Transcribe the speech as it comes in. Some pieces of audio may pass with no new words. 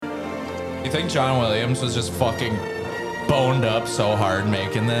You think John Williams was just fucking boned up so hard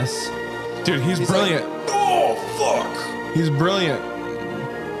making this? Dude, he's brilliant. Like, oh, fuck. He's brilliant.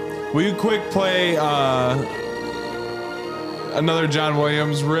 Will you quick play another John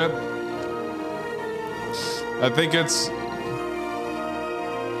Williams rip? I think it's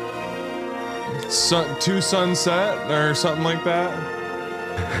To Sunset or something like that.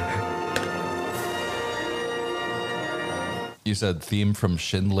 You said theme from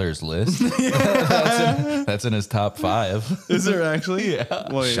Schindler's List? That's in his top 5. Is there actually?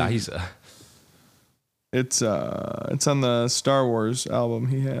 Yeah. Wait, Scheisse. it's on the Star Wars album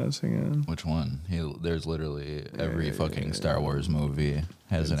he has. Hang on. Which one? There's literally every fucking Star Wars movie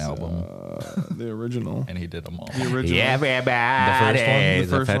has an album. The original. And he did them all. The original. Everybody.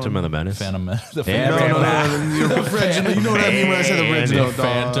 The The Phantom of the Menace. Phantom, No, the original. You know what I mean when I said original, the dog.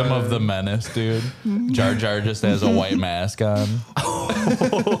 Phantom of the Menace, dude. Jar Jar just has a white mask on.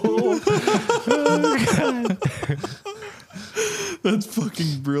 That's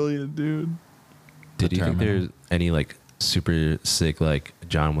fucking brilliant, dude. Did you think there's any like super sick like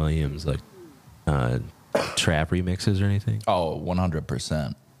John Williams like trap remixes or anything? Oh,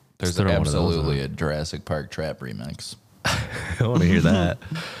 100%. There's Throw one of those absolutely on. a Jurassic Park trap remix. I want to hear that.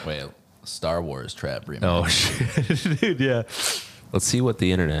 Wait, Star Wars trap remix. Oh shit, dude! Yeah. Let's see what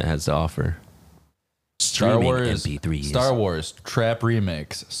the internet has to offer. Star Streaming Wars MP3s. Star Wars trap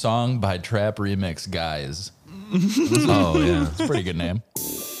remix, song by Trap Remix Guys. Oh yeah. It's a pretty good name.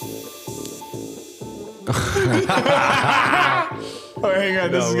 Oh, hang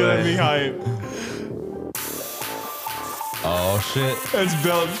on. This is going to be hype. Oh shit. It's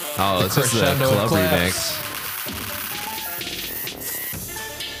built. Oh, it's just the Crescendo club claps. remix.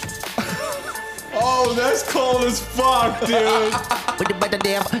 Oh, that's cold as fuck, dude. The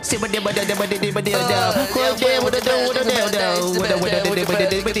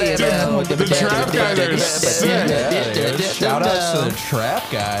trap guys are sick. Yeah, dude. Shout outs to the trap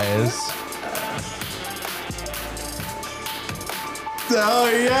guys. Oh,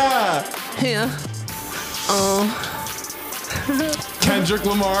 yeah. Kendrick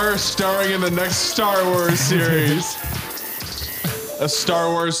Lamar starring in the next Star Wars series. A Star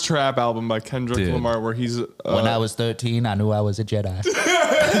Wars trap album by Kendrick Dude. Lamar where he's... When I was 13, I knew I was a Jedi.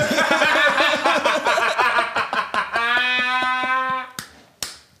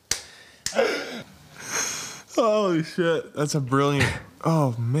 Holy shit. That's a brilliant...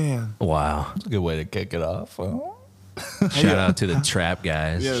 Oh, man. Wow. That's a good way to kick it off. Huh? Shout out to the trap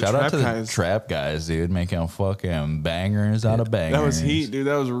guys. Yeah. Shout out trap to guys. the trap guys, dude, making fucking bangers out of bangers. That was heat, dude.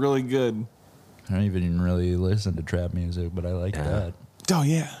 That was really good. I don't even really listen to trap music, but I like Yeah. that. Oh,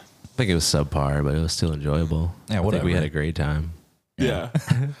 yeah. I think it was subpar, but it was still enjoyable. Yeah, I think whatever. we had a great time. Yeah.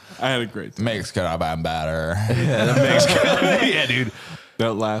 I had a great time. Makes could have been better. Yeah, dude.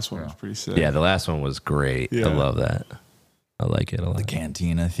 That last one was pretty sick. Yeah, the last one was great. Yeah. I love that. I like it a lot. The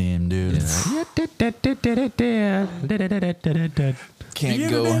Cantina theme, dude. Can't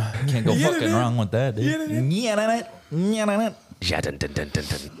go fucking wrong with that, dude.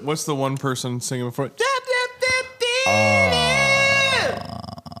 What's the one person singing before?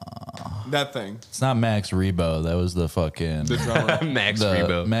 That thing. It's not Max Rebo. That was the fucking The drummer. Max the-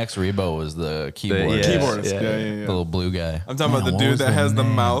 Rebo. Max Rebo was the keyboard. yeah. Keyboardist. Yeah. Yeah, yeah, The yeah. little blue guy. I'm talking about the what dude was that has the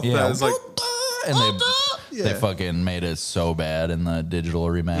name? mouth Yeah. that is like... And they fucking made it so bad in the digital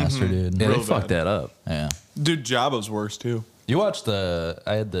remaster, dude. Yeah, Real they fucked bad. that up. Yeah. Dude, Jabba's worse, too. You watched I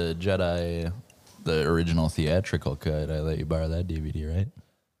had the Jedi, the original theatrical cut. I let you borrow that DVD, right?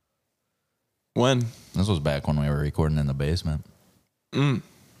 When? This was back when we were recording in the basement.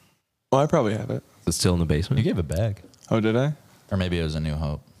 Well, I probably have it. It's still in the You basement. gave it back. Oh, did I? Or maybe it was A New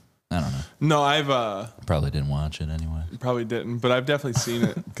Hope. I don't know. No, I've Probably didn't watch it anyway. probably didn't, but I've definitely seen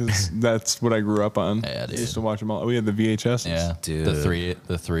it because that's what I grew up on. Yeah, I dude. used to watch them all. We had the VHSs. Yeah. Dude. The three.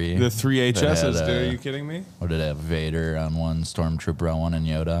 The three That HSs, had, dude. Are you kidding me? What did it have? Vader on one, Stormtrooper on one, and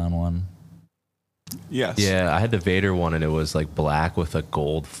Yoda on one. Yes. Yeah, I had the Vader one, and it was like black with a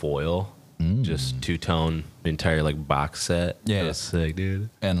gold foil, just two-tone, entire like box set. Yeah. That was sick, dude.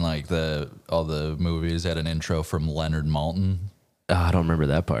 And like all the movies had an intro from Leonard Maltin. Oh, I don't remember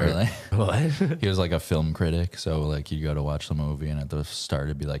that part. Really? What? He was like a film critic, so like you go to watch the movie, and at the start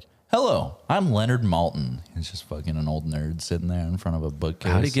it'd be like, "Hello, I'm Leonard Maltin." He's just fucking an old nerd sitting there in front of a bookcase.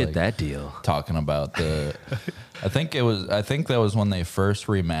 How did he get like, that deal? Talking about the, I think that was when they first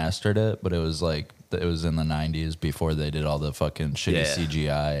remastered it, but it was like it was in the 90s before they did all the fucking shitty Yeah.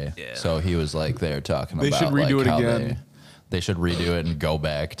 CGI. Yeah. So he was like there talking They about should redo like it how again. They should redo it and go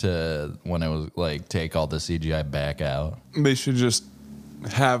back to when it was like take all the CGI back out. They should just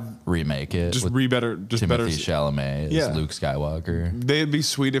remake it. Just with better. Timothy Chalamet as Luke Skywalker. They'd be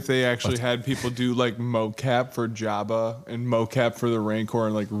sweet if they actually had people do like mocap for Jabba and mocap for the Rancor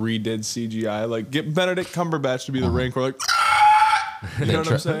and like redid CGI. Like get Benedict Cumberbatch to be the Rancor. Like, you know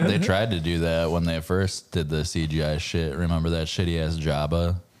what I'm saying? They tried to do that when they first did the CGI shit. Remember that shitty ass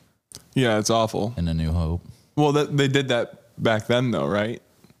Jabba? Yeah, it's awful. In A New Hope. Well, they did that back then though, right?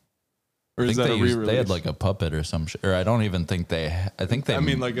 Or is that a re-release? They had like a puppet or some shit. Or I don't even think they. I think they. I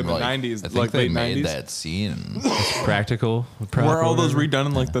mean, like in the 90s, I think like they late made 90s. that scene. Practical. Were all those redone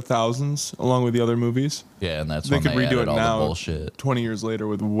in like the thousands, along with the other movies? Yeah, and that's They when could they redo added it all now, the bullshit. 20 years later,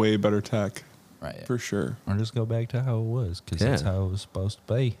 with way better tech, Right. for sure. Or just go back to how it was, because that's how it was supposed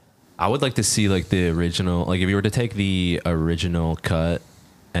to be. I would like to see like the original, like if you were to take the original cut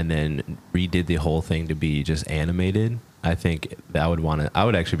and then redid the whole thing to be just animated, I think that I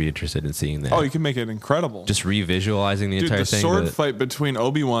would actually be interested in seeing that. Oh, you can make it incredible. Just revisualizing the Dude, entire the thing. sword fight between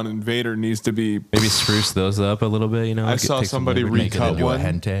Obi-Wan and Vader needs to be... Maybe spruce those up a little bit, you know? I saw somebody Make it recut into one. a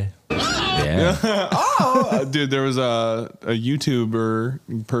hentai. Yeah. Dude, there was a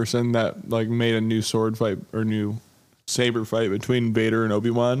YouTuber person that like made a new sword fight or new saber fight between Vader and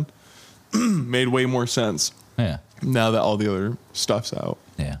Obi-Wan. Made way more sense Yeah. now that all the other stuff's out.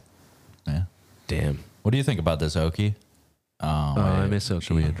 Yeah. Yeah. Damn. What do you think about this, Oki? I miss Oki.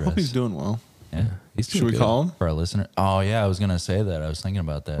 Should we address? Hope he's doing well. Yeah. Should we call him? For our listener? Oh, yeah, I was going to say that. I was thinking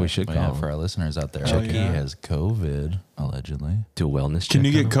about that. We should But call yeah, him. for our listeners out there. Oh, Oki yeah. has COVID, allegedly. Do a wellness check. Can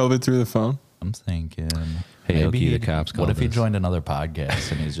you on get him? COVID through the phone? I'm thinking. Hey, Oki, he- the cops What called if he us. joined another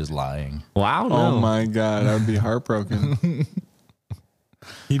podcast and he's just lying? Well, I don't Oh know. my God, I would be heartbroken.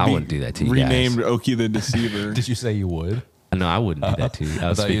 He'd I be wouldn't do that to you renamed guys. Oki the Deceiver. Did you say you would? No, I wouldn't do that to you.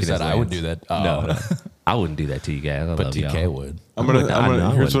 I thought you speaking said as I would Lance. do that. Oh. No, I wouldn't do that to you guys. I But love TK y'all. would. I'm gonna.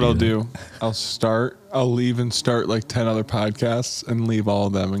 I Here's what I'll wouldn't do. I'll leave and start like 10 other podcasts and leave all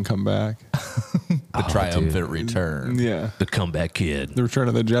of them and come back. The triumphant return. Yeah, The comeback kid. the Return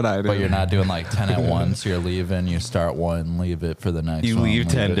of the Jedi. Dude. But you're not doing like 10 at once. You're leaving. You start one, leave it for the next You one. leave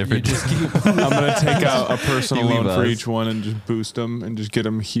 10 it. different- You just keep. I'm gonna take out a personal You leave loan for us. each one and just boost them and just get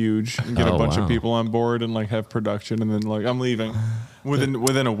them huge and get a Oh, bunch wow. of people on board and like have production and then like I'm leaving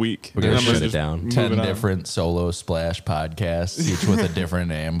within a week. We're gonna And I'm shut it just down. move 10 it on. different solo splash podcasts, each with a different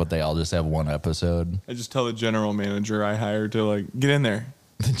name, but they all just have one episode. I just tell the general manager I hired to like get in there.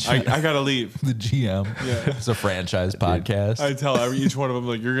 I gotta leave. The GM. Yeah. It's a franchise podcast. I tell each one of them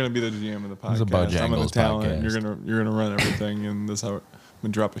like you're gonna be the GM of the podcast. It's a Bojangles I'm the talent. And podcast. you're gonna run everything, and this how I'm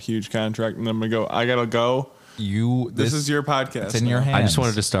gonna drop a huge contract, and then I'm gonna go. I gotta go. This is your podcast. It's in your now. hands. I just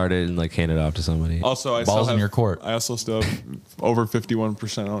wanted to start it and like hand it off to somebody. Also, I Balls still in have, your court. I also still have over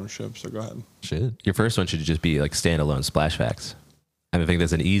 51% ownership. So go ahead. Shit. Your first one should just be like standalone splash facts. And I think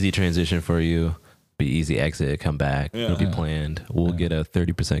that's an easy transition for you. Be easy exit, come back. Yeah. It'll be planned. We'll get a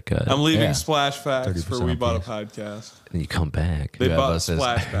 30% cut. I'm leaving Yeah. Splash Facts for 30% We Bought a apiece. Podcast. and you come back. They You have bought us as-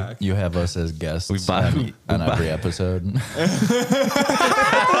 Splashback. You have us as guests We buy- on every episode.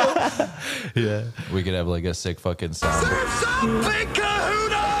 Yeah. We could have like a sick fucking sound. And we could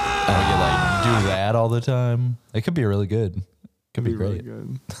like do that all the time. It could be really good. Could be Really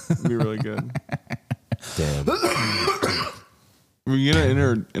great. good. Be really good. Damn. Were you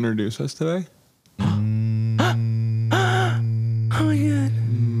gonna introduce us today? Oh my god.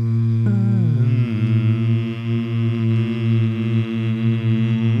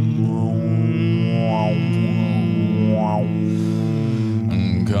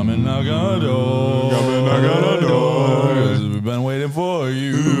 Come and knock on our door. Come and knock on our door. 'Cause we've been waiting for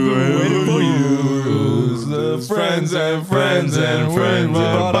you. Waiting for you. It's the friends and friends and friends. We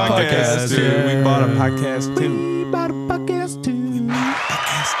bought a podcast too. We bought a podcast too.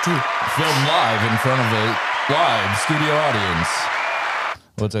 Filmed live in front of a live studio audience.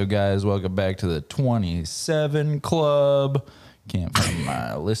 What's up, guys? Welcome back to the 27 Club. Can't find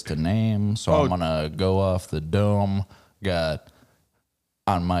my list of names, so I'm gonna go off the dome. Got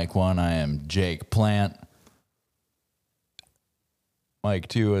on mic 1, I am Jake Plant. Mic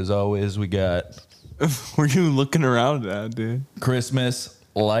 2, as always, we got Were you looking around at, dude? Christmas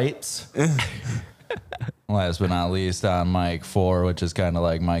lights. Last but not least, on mic 4, which is kind of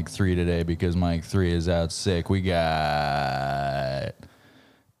like mic 3 today because mic 3 is out sick, we got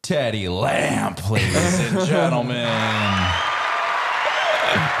Teddy Lamp, ladies and gentlemen.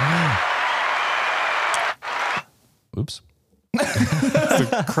 Oops. It's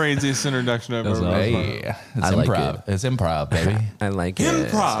the craziest introduction I've ever heard. Hey, it's I like improv. it. It's improv, baby. I like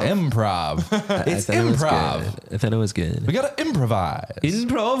Improv. It's improv. It's I thought it was improv. good. I thought it was good. We gotta improvise.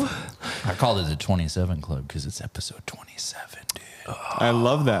 Improv. I called it the 27 Club because it's episode 27, dude. I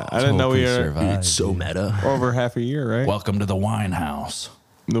love that. I didn't know we were survived. So meta. over half a year, right? Welcome to the wine house.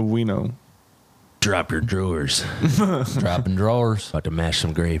 The we know. Drop your drawers. Dropping drawers. About to mash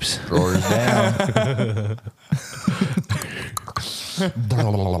some grapes. Drawers down.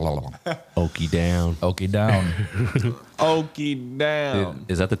 Okie down. Okie down. Okie down.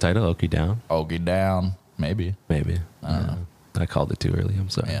 Is that the title? Okie down? Okie down. Maybe. Maybe. I don't know. I called it too early. I'm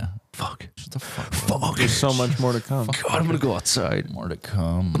sorry. Yeah. Fuck. Shut the fuck up. Fuck. There's so much more to come. God, I'm gonna go outside. More to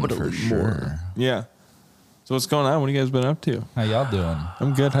come. I'm gonna for leave sure. more. Yeah. So what's going on? What have you guys been up to? How y'all doing?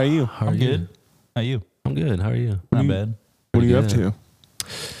 I'm good. How are you? How are I'm you? good. How you? I'm good. How are you? Not bad. What are you up Pretty to?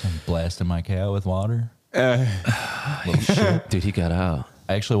 I'm blasting my cat with water. Little shit. Dude, he got out.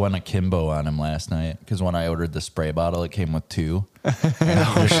 I actually went akimbo on him last night because when I ordered the spray bottle, it came with 2.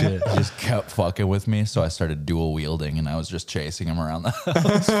 And he just kept fucking with me, so I started dual wielding, and I was just chasing him around the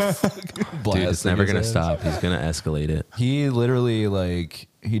house. Dude, it's never gonna stop. He's gonna escalate it. He literally like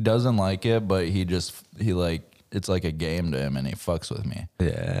he doesn't like it, but he like it's like a game to him, and he fucks with me.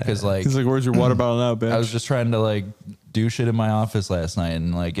 Yeah. Because like He's like, "Where's your water bottle now, bitch?" I was just trying to like do shit in my office last night,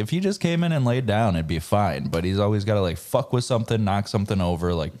 and like if he just came in and laid down, it'd be fine. But he's always got to like fuck with something, knock something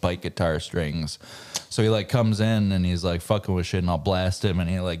over, like bite guitar strings. So he like comes in and he's like fucking with shit, and I'll blast him, and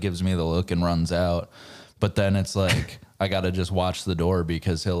he like gives me the look and runs out. But then it's like I gotta just watch the door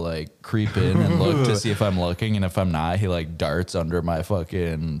because he'll like creep in and look to see if I'm looking, and if I'm not, he like darts under my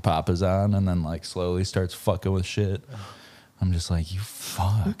fucking papasan and then like slowly starts fucking with shit. I'm just like, you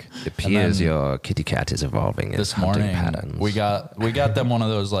fuck. It appears your kitty cat is evolving This its hunting morning patterns. we got them one of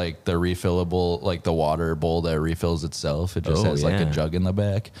those like the refillable, like the water bowl that refills itself. It just Oh, has like a yeah. jug in the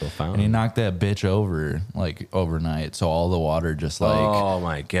back. Little fountain. And he knocked that bitch over like overnight, so all the water just like Oh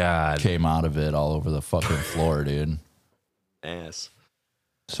my god. came out of it all over the fucking floor, dude. Ass.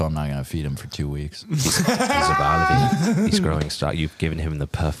 So I'm not gonna feed him for 2 weeks. He's evolving. He's growing strong. You've given him the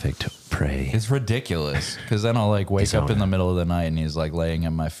perfect prey. It's ridiculous because then I'll like wake He's up on in the it. middle of the night and he's like laying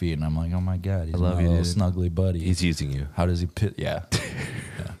at my feet, and I'm like, oh my god, he's love my you, little dude. snuggly buddy. He's using you. How does he pit? Yeah.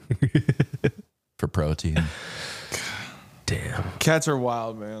 For protein. Damn. Cats are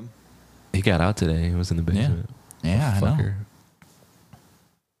wild, man. He got out today. He was in the basement. Yeah, I know. Fucker.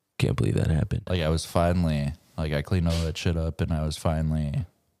 Can't believe that happened. Like I was finally like I cleaned all that shit up, and I was finally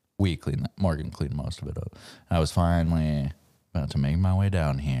Morgan cleaned most of it up. I was finally about to make my way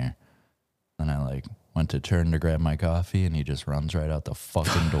down here, and I like went to turn to grab my coffee, and he just runs right out the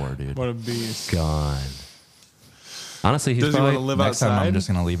fucking door, dude. What a beast. Gone. Honestly, he's Does he probably want to live Next time outside? I'm just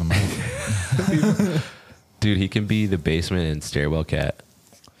gonna leave him out. dude. He can be the basement and stairwell cat.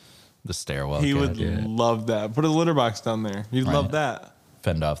 The stairwell. He cat, would dude. love that. Put a litter box down there. He'd Right. love that.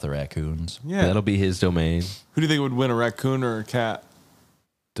 Fend off the raccoons. Yeah. That'll be his domain. Who do you think would win, a raccoon or a cat?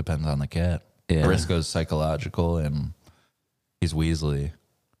 Depends on the cat. Yeah. Briscoe's psychological, and he's Weasley.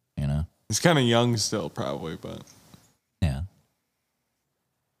 You know. He's kind of young still, probably, but Yeah.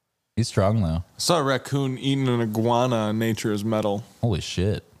 He's strong though. I saw a raccoon eating an iguana on Nature is Metal. Holy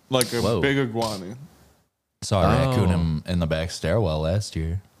shit. Like a Whoa. big iguana. Saw a raccoon Oh. in the back stairwell last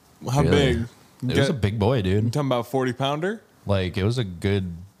year. How Really? big? It was a big boy, You dude. talking about 40 pounder? Like it was a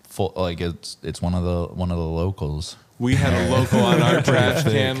good full. Like it's one of the locals. We had a local on our trash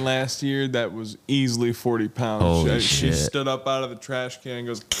can last year that was easily 40 pounds. Holy She shit. stood up out of the trash can and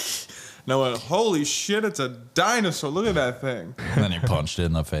goes, and I went, holy shit, it's a dinosaur. Look at that thing. And then he punched it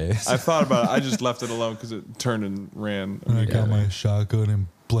in the face. I thought about it. I just left it alone because it turned and ran. I got my shotgun and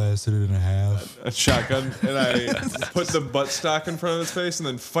blasted it in half. A shotgun, and I put the buttstock in front of its face and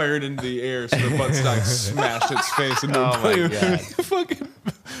then fired into the air so the buttstock smashed its face into a plane. Fucking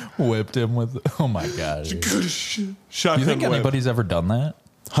whipped him with. Oh my god. Dude. Do Shotgun you think whip. anybody's ever done that?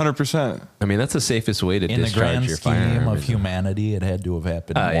 100%. I mean, that's the safest way to In the discharge grand your scheme firearm. of isn't it? humanity, it had to have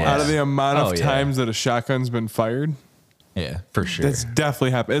happened. Oh, once. yeah. Out of the amount of Oh, yeah. times that a shotgun's been fired, Yeah. For sure. that's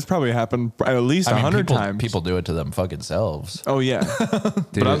definitely happened. It's probably happened at least I mean, 100 people, times. people do it to them fucking selves. Oh, yeah.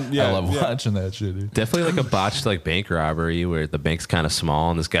 Dude, Yeah, I love yeah. watching that shit, dude. definitely like a botched like bank robbery where the bank's kind of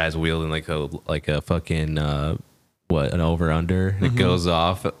small and this guy's wielding like a fucking an over under. It goes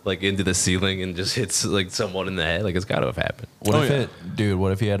off like into the ceiling and just hits like someone in the head. Like it's got to have happened. What Oh, if yeah.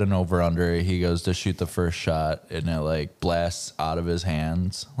 what if he had an over under? He goes to shoot the first shot and it like blasts out of his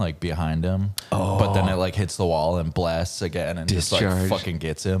hands, like behind him. But then it like hits the wall and blasts again and just Discharge. like fucking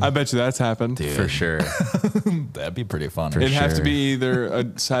gets him. I bet you that's happened. Dude, For sure. that'd be pretty fun. It'd have to sure. be either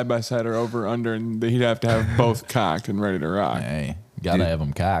a side by side or over under, and he'd have to have both cocked and ready to rock. Hey, gotta Dude. have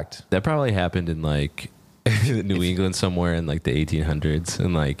him cocked. That probably happened in like New England somewhere in like the 1800s,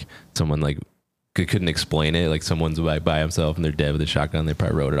 and like someone like couldn't explain it. Like someone's by himself and they're dead with a shotgun. They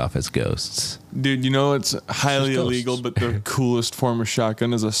probably wrote it off as ghosts. Dude, you know it's highly ghosts. illegal, but the coolest form of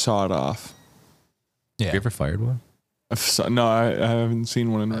shotgun is a sawed-off. Yeah. Have you ever fired one? No, I haven't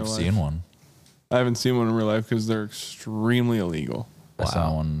seen one in real I've life. seen one. I haven't seen one in real life because they're extremely illegal. I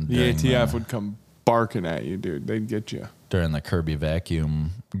saw one The during ATF would come barking at you, dude. They'd get you. during the Kirby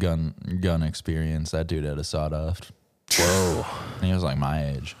vacuum gun experience. That dude had a sawed off. Whoa. And he was like my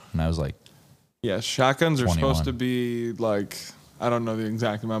age. And I was like, Yeah, shotguns are 21. supposed to be like, I don't know the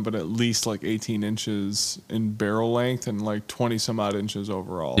exact amount, but at least like 18 inches in barrel length and like 20 some odd inches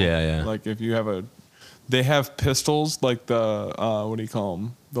overall. Yeah. Like if you have they have pistols like the, what do you call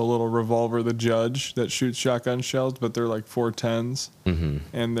them? The little revolver, the Judge that shoots shotgun shells, but they're like 410s. Mm-hmm.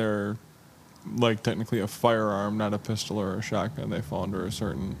 And they're like technically a firearm, not a pistol or a shotgun. They fall under a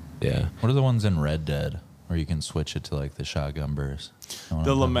certain. Yeah. what are the ones in Red Dead where you can switch it to like the shotgun burst? You know what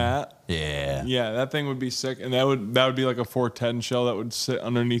The I'm talking about? Lamat. Yeah. Yeah, that thing would be sick, and that would be like a 410 shell that would sit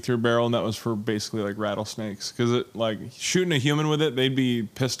underneath your barrel, and that was for basically like rattlesnakes. Because it like shooting a human with it, they'd be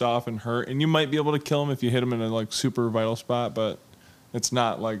pissed off and hurt, and you might be able to kill them if you hit them in a like super vital spot, but it's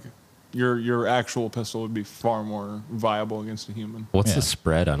not like your actual pistol would be far more viable against a human. What's Yeah. the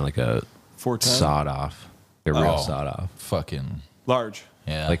spread on like a 410 sawed off? A real Oh. sawed off. Fucking large.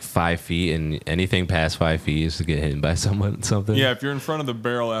 yeah. Like 5 feet, and anything past 5 feet is to get hit by someone. Something. Yeah, if you're in front of the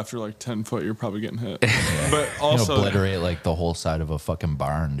barrel after like 10 foot, you're probably getting hit. But you also, obliterate like the whole side of a fucking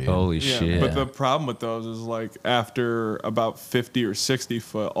barn, dude. Holy yeah, shit. but the problem with those is like after about 50 or 60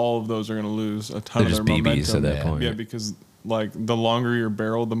 foot, all of those are going to lose a ton They're of just their BBs momentum. at that point. Yeah, because like the longer your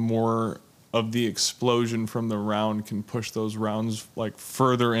barrel, the more of the explosion from the round can push those rounds like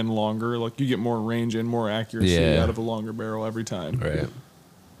further and longer. Like you get more range and more accuracy Yeah. out of a longer barrel every time. Right.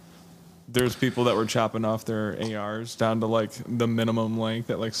 There's people that were chopping off their ARs down to like the minimum length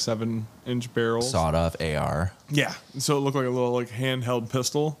at like 7-inch barrels. Sawed off AR. Yeah, so it looked like a little like handheld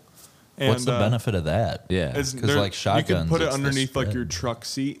pistol. And, What's the benefit of that? Yeah. It's, 'Cause, there- like, you can shotguns, put it it's the underneath like spread. your truck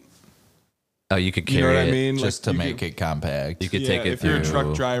seat. Oh, you could You carry know what it. I mean? Just Like, to you make it compact. You could yeah, take it if you're a truck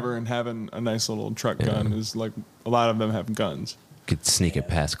through- driver and having a nice little truck gun is like a lot of them have guns. Could sneak it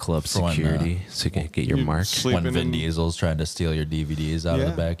past club For when, security so you can get your you mark. sleep- when sleeping Vin in- Diesel's trying to steal your DVDs out of Yeah.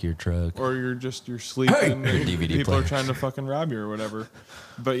 the back of your truck. Or you're sleeping and Your DVD people are players. trying to fucking rob you or whatever.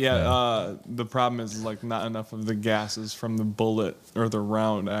 But yeah, the problem is like not enough of the gases from the bullet or the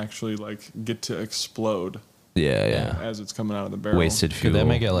round actually like get to explode Yeah. as it's coming out of the barrel. Wasted fuel. Could that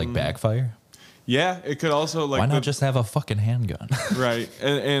make it Mm. like backfire? Yeah, it could also like Why not just have a fuccking handgun right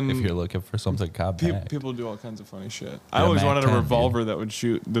and if you're looking for something compact? people do all kinds of funny shit. I Get a always Mac wanted a 10, revolver that would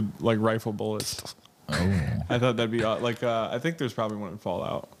shoot the like rifle bullets. Oh. I thought that'd be like I think there's probably one in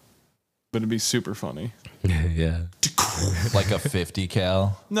Fallout, but it'd be super funny. yeah. Like a 50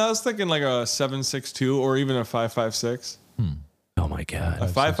 cal. No, I was thinking like a 7.62 or even a 5.56. Oh my god. A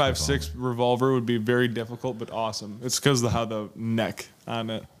 5.56 revolver would be very difficult but awesome. It's because of how the neck on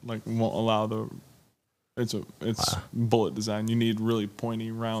it like won't allow the. It's bullet design. You need really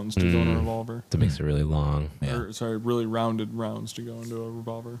pointy rounds to go in a revolver. That makes it really long. Yeah. Or sorry, really rounded rounds to go into a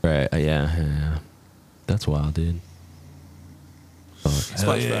revolver. Right. Yeah. That's wild, dude. Fuck.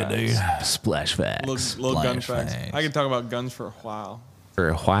 Splash facts. Splash facts. Little gun Splash facts. facts. I could talk about guns for a while. For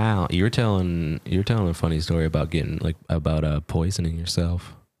a while, you were telling a funny story about getting about poisoning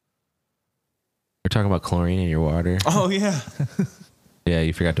yourself. You're talking about chlorine in your water. Oh yeah. Yeah,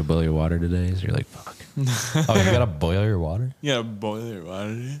 you forgot to boil your water today, so you're like, fuck. Oh, you gotta boil your water? Yeah, boil your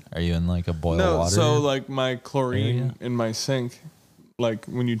water. Dude. Are you in like a boil No, water? so like my chlorine area? in my sink, like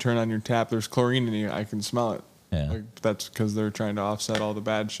when you turn on your tap, there's chlorine in it. I can smell it. Yeah. Like that's because they're trying to offset all the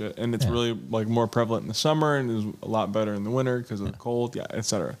bad shit, and it's Yeah. really like more prevalent in the summer and is a lot better in the winter because of the cold, yeah,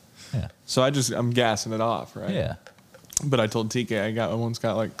 etc. Yeah. So I'm gassing it off, right? Yeah. But I told TK I once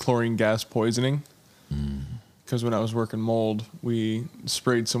got like chlorine gas poisoning because when I was working mold, we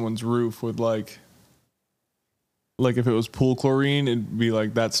sprayed someone's roof with like if it was pool chlorine, it'd be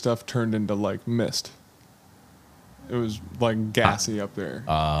like that stuff turned into like mist. It was like gassy up there.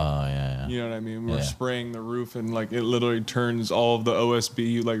 Oh, yeah. You know what I mean? We're Yeah. spraying the roof and like it literally turns all of the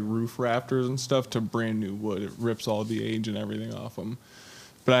OSB like roof rafters and stuff to brand new wood. It rips all the age and everything off them.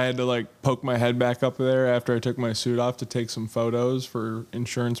 But I had to like poke my head back up there after I took my suit off to take some photos for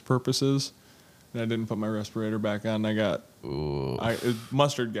insurance purposes. And I didn't put my respirator back on. I got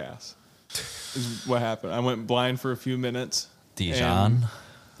mustard gas is what happened. I went blind for a few minutes. Dijon?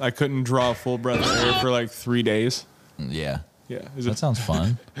 I couldn't draw a full breath of air for like 3 days. Yeah. Yeah, That sounds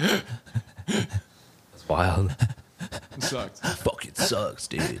fun. That's wild. it sucked. Fucking sucks,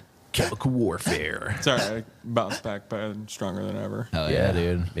 dude. Chemical warfare. It's all right. I bounced back better and stronger than ever. Hell yeah,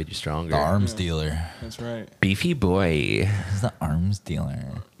 dude. Made you stronger. The arms dealer. That's right. Beefy boy. He's the arms dealer.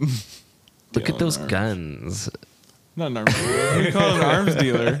 Look at those arms. guns. Not an arms dealer. What do you call it? An arms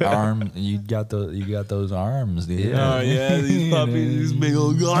dealer. You got those arms, dude. Oh yeah, these puppies, these big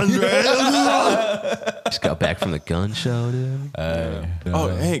old guns. Right? Just got back from the gun show, dude.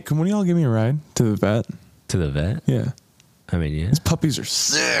 Oh hey, can one of y'all give me a ride to the vet? To the vet? Yeah. I mean, yeah. These puppies are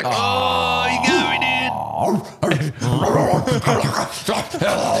sick. Oh, you got me, dude.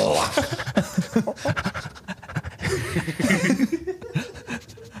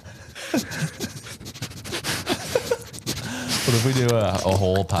 What if we do a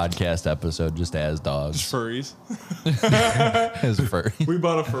whole podcast episode just as dogs? Furries. As furry. We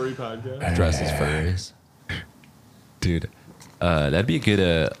bought a furry podcast. Dressed as furries. Dude, that'd be a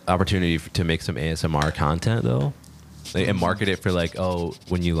good opportunity to make some ASMR content, though. And market it for like, oh,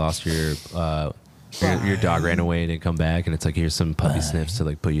 when you lost your dog ran away and didn't come back, and it's like, here's some puppy sniffs to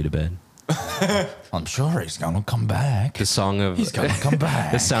like put you to bed. I'm sure he's gonna come back. The song of He's gonna come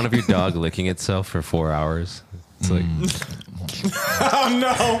back. the sound of your dog licking itself for 4 hours. It's like Oh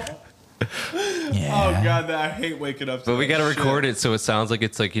no. Yeah. Oh god, I hate waking up. but we gotta record it so it sounds like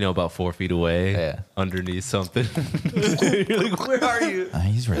it's like, you know, about 4 feet away, Yeah. underneath something. You're like, where are you?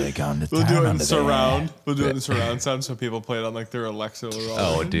 He's really going to We'll town do it in under surround. there. We'll do it in surround sound so people play it on like their Alexa or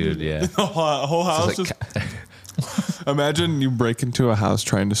Oh, dude, yeah. the whole house It's just like, imagine you break into a house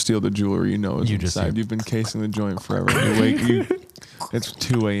trying to steal the jewelry you know is You just inside. hear- You've been casing the joint forever. And it's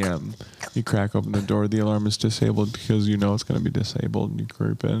 2 a.m. You crack open the door. The alarm is disabled because you know it's going to be disabled. And you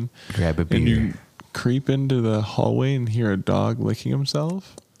creep in. grab a And you beer. creep into the hallway and hear a dog licking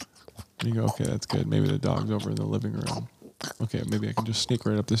himself. And you go, okay, that's good. Maybe the dog's over in the living room. Okay, maybe I can just sneak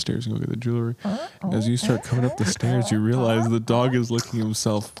right up the stairs and go get the jewelry. And as you start coming up the stairs, you realize the dog is licking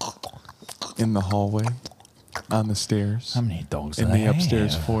himself in the hallway, on the stairs, How many dogs in do the they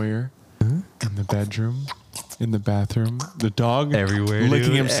upstairs have? foyer, in the bedroom, in the bathroom. The dog Everywhere, licking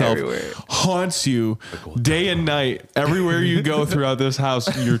dude, himself everywhere. haunts you day and night. Everywhere you go throughout this house,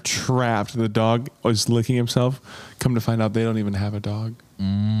 you're trapped. The dog is licking himself. Come to find out they don't even have a dog.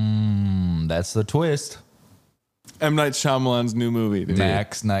 That's the twist. M. Night Shyamalan's new movie, dude.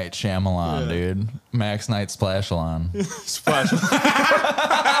 Max Night Shyamalan, dude. Max Night Splashalon. Splash.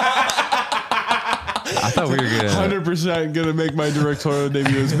 I thought we were gonna. 100% gonna make my directorial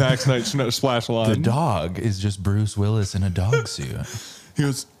debut as Max Night Splash The Line. dog is just Bruce Willis in a dog suit. He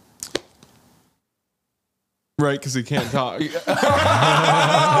goes, right, because he can't talk.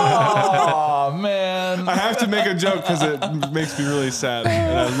 Oh man. I have to make a joke because it makes me really sad,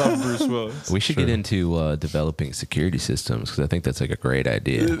 and I love Bruce Willis. We should get into developing security systems because I think that's like a great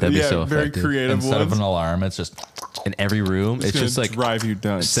idea. That'd be yeah, so very effective. creative Instead of ones. an alarm, it's just In every room, it's gonna just like drive you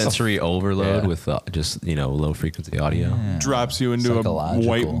nuts. sensory overload Yeah. with just, you know, low frequency audio. Drops you into a Psychological.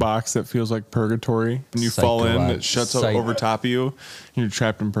 white box that feels like purgatory, and you fall in. It shuts over top of you, and you're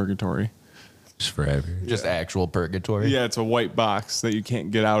trapped in purgatory. Just forever. just actual purgatory. Yeah, it's a white box that you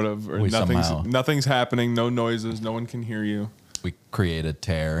can't get out of, or We somehow- nothing's happening, no noises, no one can hear you. We create a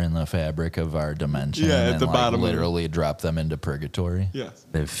tear in the fabric of our dimension. Yeah, at and the bottom of it. literally drop them into purgatory. Yes.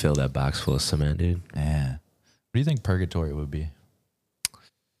 Then fill that box full of cement, dude. Yeah. What do you think purgatory would be?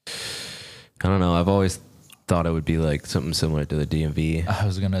 I don't know. I've always thought it would be like something similar to the DMV. I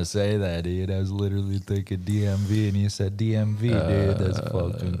was gonna say that, dude. I was literally thinking DMV, and you said DMV, dude. That's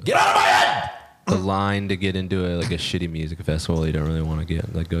fucking. Get out of my head! The line to get into a shitty music festival you don't really want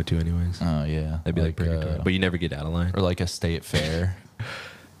to go to anyways. Oh yeah, That'd be like purgatory. But you never get out of line. or like a state fair,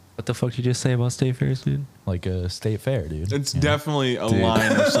 What the fuck did you just say about state fairs, dude? like a state fair, dude. It's Yeah. definitely a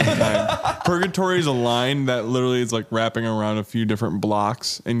line of some kind. Purgatory is a line that literally is like wrapping around a few different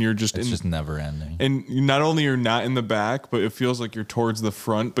blocks, and you're just It's in. just never ending. And not only you're not in the back, but it feels like you're towards the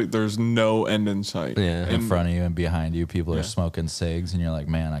front, but there's no end in sight. Yeah. In And, front of you and behind you, people Yeah. are smoking cigs, and you're like,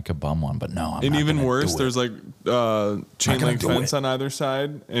 "Man, I could bum one," but no. I'm and not even gonna worse, do it. there's like chain gonna link do fence it. on either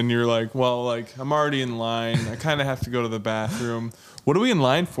side, and you're like, well, like I'm already in line. I kind of have to go to the bathroom. What are we in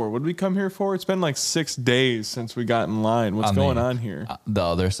line for? What did we come here for? It's been like 6 days since we got in line. What's going on here? The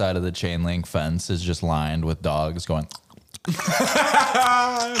other side of the chain link fence is just lined with dogs going.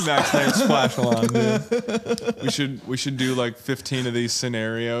 Max Night Splash Along, dude. We should do like 15 of these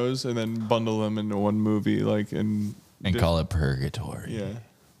scenarios and then bundle them into one movie, like And call it purgatory. yeah.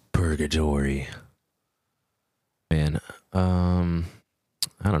 Purgatory. Man, I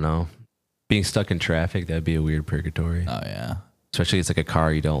don't know. Being stuck in traffic, that'd be a weird purgatory. Oh yeah. Especially it's like a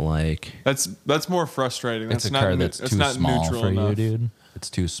car you don't like. That's more frustrating. It's a car that's too small for you, dude. It's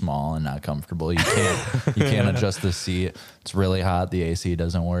too small and not comfortable. You can't adjust the seat. It's really hot. The AC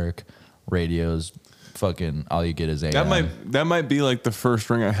doesn't work. Radio's fucking all you get is AM. That might be like the first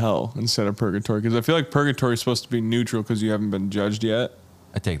ring of hell instead of purgatory, because I feel like purgatory is supposed to be neutral because you haven't been judged yet.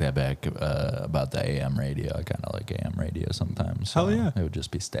 I take that back about the AM radio. I kind of like AM radio sometimes. Hell yeah. It would just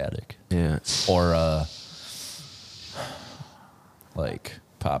be static. Yeah. Or like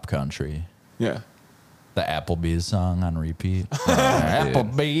pop country. Yeah. The Applebee's song on repeat.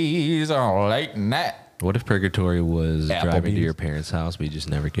 Applebee's all late night. What if purgatory was driving to Applebee's. your parents' house, but you just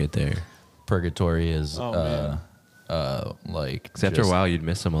never get there? Purgatory is like Because after a while, you'd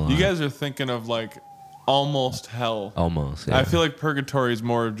miss them a lot. You guys are thinking of like almost hell. Almost. Yeah. I feel like purgatory is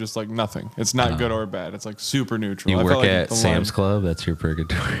more of just like nothing. It's not good or bad. It's like super neutral. You I work feel like at the Sam's line- Club. That's your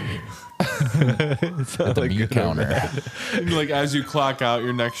purgatory. at the meat counter. Like as you clock out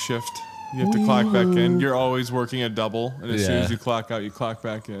your next shift, you have to clock back in. You're always working a double, and as soon Yeah. as you clock out, you clock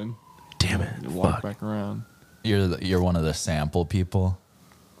back in. Damn it! You walk Fuck. back around. You're one of the sample people.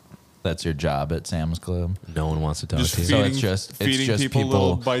 That's your job at Sam's Club. No one wants to talk Just to you. So feeding, it's just feeding people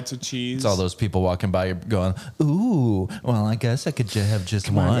little bites of cheese. It's all those people walking by going, ooh, well, I guess I could have just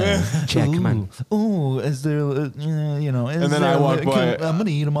one. Jack, come on. Ooh, is there, you know, is And then there, I walk by- I'm going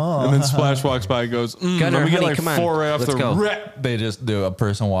to eat them all. And then Splash walks by and goes, Gunner, let me get honey, like come on. 4 right off Let's the go. rip. They just do, a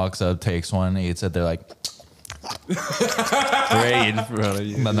person walks up, takes one, eats it. They're like, Right in front of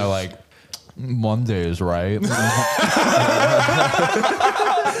you. and then they're like, Monday is right.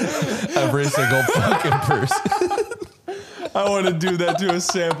 Every single fucking person. I want to do that to a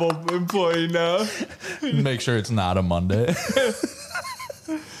sample employee now. Make sure it's not a Monday.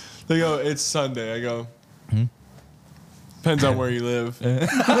 They go, it's Sunday. I go, depends on where you live.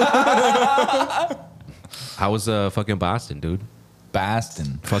 How was fucking Boston, dude?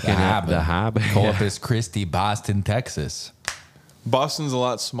 Boston. Fucking the Hob. Corpus Christi, Boston, Texas. Boston's a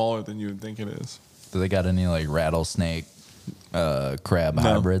lot smaller than you would think it is. Do they got any like rattlesnake crab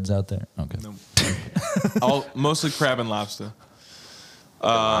hybrids out there? Okay. No. Mostly crab and lobster.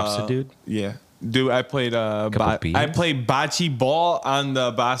 Lobster, dude. Yeah. Dude, I played beers? I played bocce ball on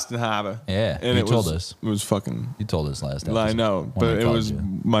the Boston Harbor. Yeah, and you it told was, us. It was fucking. You told us last episode. I know, when I but it called was you. one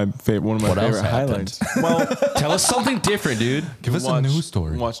of my What else favorite happened? highlights. Well, Tell us something different, dude. Give us a news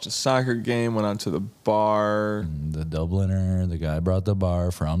story. Watched a soccer game. Went out to the bar. The Dubliner, the guy brought the bar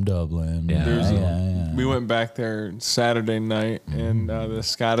from Dublin. Yeah. Yeah. We went back there Saturday night, and the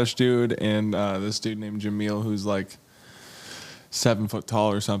Scottish dude and this dude named Jamil, who's like 7 foot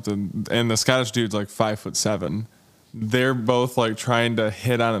tall or something, and the Scottish dude's like 5'7". They're both like trying to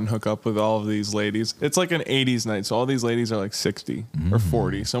hit on and hook up with all of these ladies. It's like an 80s night, so all these ladies are like 60 or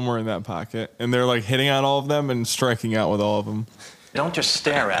 40, somewhere in that pocket, and they're like hitting on all of them and striking out with all of them. Don't just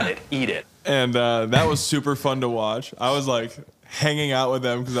stare at it, eat it. And that was super fun to watch. I was like hanging out with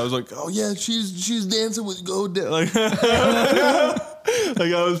them because I was like, oh yeah, she's dancing with like like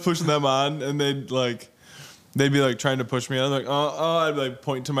I was pushing them on, and they'd be like trying to push me. I was like, I'd like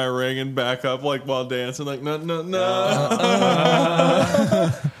point to my ring and back up like while dancing, like no.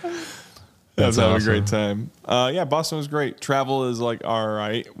 That's having a great time. Yeah, Boston was great. Travel is like all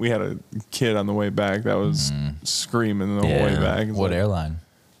right. We had a kid on the way back that was screaming the whole way back. It's What like, airline?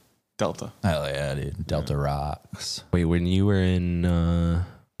 Delta. Hell yeah, dude. Delta rocks. Wait, when you were in,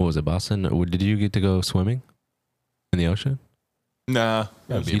 what was it, Boston? Did you get to go swimming in the ocean? Nah,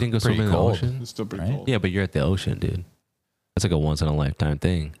 That'd be You didn't go pretty swimming in the cold. ocean? it's still pretty Right? cold. Yeah, but you're at the ocean, dude. That's like a once in a lifetime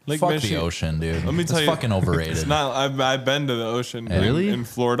thing. Lake Fuck Michigan- the ocean, dude. Let me tell it's you, fucking overrated. It's not. I've been to the ocean. Really? In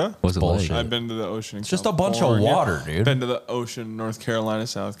Florida. What's it bullshit. like? I've been to the ocean. It's just a bunch of water, dude. Been to the ocean, North Carolina,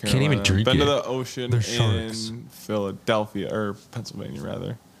 South Carolina. Can't even drink Been to it. the ocean They're sharks. in Philadelphia or Pennsylvania,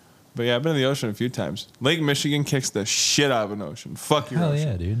 rather. But yeah, I've been to the ocean a few times. Lake Michigan kicks the shit out of an ocean. Fuck your Hell ocean.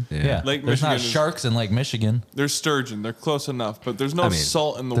 yeah, dude. Yeah. Yeah. Lake There's not Michigan is- sharks in Lake Michigan. There's sturgeon. They're close enough, but there's no I mean,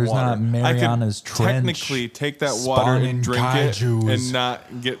 salt in the there's water. not Mariana's I could Trench technically take that water spawning and drink kaijus it and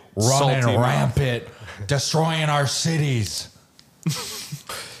not get Running salty. rampant, destroying our cities.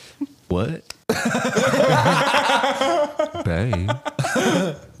 What? Babe.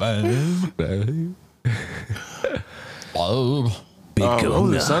 Babe. Oh, Big Oh,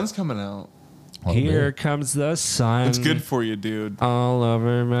 the gun. sun's coming out. Here comes the sun. It's good for you, dude. all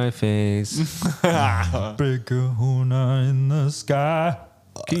over my face. big kahuna in the sky.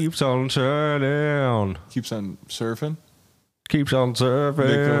 Keeps on turning. Keeps on surfing. Keeps on Big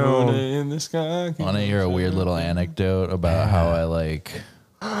kahuna surfing. in the sky. Want to hear a weird little anecdote about how I like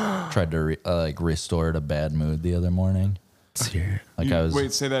tried to restored a bad mood the other morning? Like I was.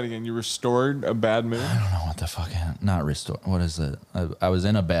 Wait, say that again. You restored a bad mood? I don't know what the fuck. Not restore. What is it? I was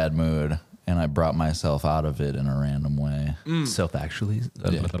in a bad mood and I brought myself out of it in a random way. Self-actually.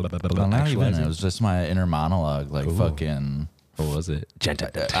 Yeah. Well, not even. It was just my inner monologue. Like fucking. What was it? I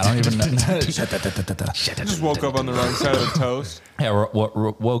don't even know. Just woke up on the wrong side of the toast. Yeah,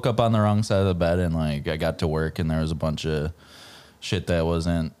 woke up on the wrong side of the bed and like I got to work and there was a bunch of shit that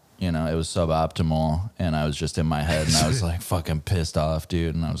wasn't, it was suboptimal and I was just in my head and I was like fucking pissed off,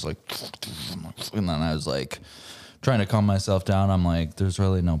 dude. And I was like, and then I was like trying to calm myself down. I'm like, there's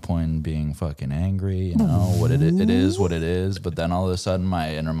really no point in being fucking angry, what it is what it is. But then all of a sudden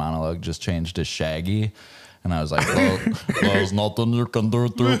my inner monologue just changed to Shaggy. And I was like, well, there's nothing you can do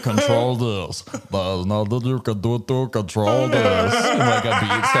to control this. There's nothing you can do to control this. And like a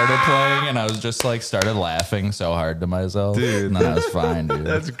beat started playing, and I was just like started laughing so hard to myself. Dude, and then I was fine, dude.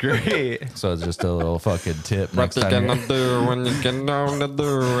 That's great. So it's just a little fucking tip. What you gonna do when you can only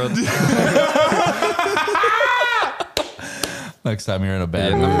do it? Next time you're in a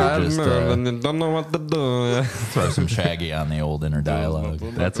bad mood, just and you don't know what to do. throw some Shaggy on the old inner dialogue.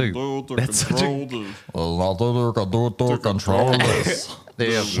 That's such a Well, nothing you can do to control this.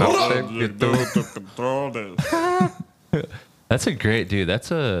 There's nothing you do to control this. That's a great dude.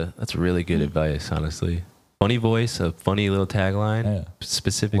 That's really good advice, honestly. Funny voice, a funny little tagline, Yeah.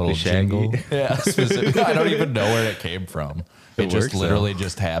 specifically Little Shaggy. jingle. Yeah, specifically. I don't even know where it came from. It just works, literally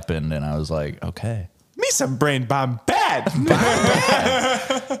just happened, and I was like, okay. Me some brain bomb bad.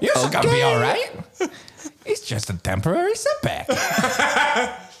 You're gonna be all right. It's just a temporary setback.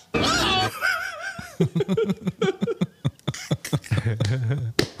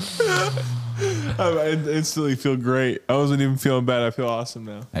 I instantly feel great. I wasn't even feeling bad. I feel awesome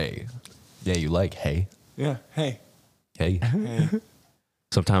now. Hey, yeah, you like hey, Yeah. Hey. hey.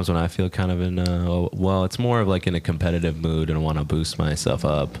 Sometimes when I feel kind of in, it's more of like in a competitive mood and I want to boost myself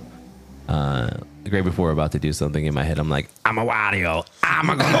up. Right before we're about to do something in my head, I'm like, I'm a Wario. I'm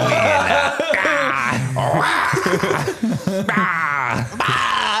a gonna win.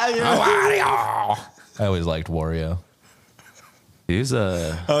 I always liked Wario. He's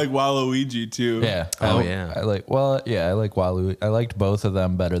I like Waluigi too. Yeah. Yeah. I like Waluigi. I liked both of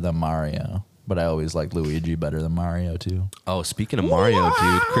them better than Mario, but I always liked Luigi better than Mario too. Oh, speaking of Mario,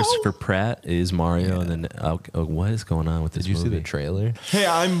 dude, Christopher Pratt is Mario, and then what is going on with this Did you movie? see the trailer? Hey,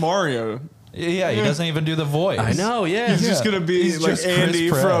 I'm Mario. Yeah, he doesn't even do the voice. I know, yeah. He's just gonna be He's like just Chris Andy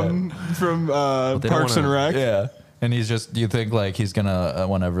Pratt. from they don't Parks and wanna- Rec. Yeah. And he's just, do you think like he's gonna,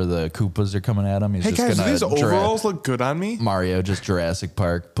 whenever the Koopas are coming at him, he's Hey just guys, do gonna these overalls look good on me? Mario just Jurassic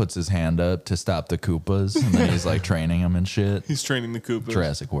Park puts his hand up to stop the Koopas, and then he's like training them and shit. He's training the Koopas.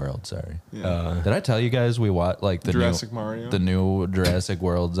 Jurassic World, sorry. Yeah. Did I tell you guys we watched like the Jurassic new Mario? the new Jurassic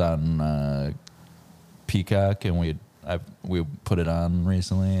Worlds on Peacock, and we put it on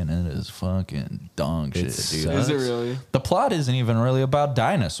recently, and it is fucking dong shit, dude. Is it really? The plot isn't even really about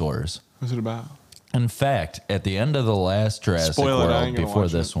dinosaurs. What's it about? In fact, at the end of the last Jurassic Spoiler, I World, ain't gonna before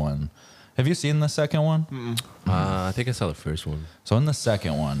watch this it. one, have you seen the second one? I think I saw the first one. So in the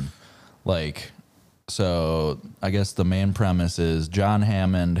second one, so I guess the main premise is John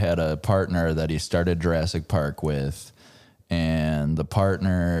Hammond had a partner that he started Jurassic Park with, and the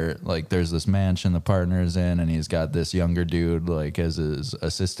partner, like, there's this mansion the partner's in, and he's got this younger dude, like, as his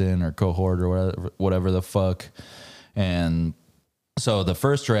assistant or cohort or whatever the fuck. And so the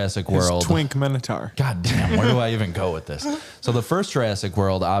first Jurassic His World... Twink Minotaur. God damn, where do I even go with this? So the first Jurassic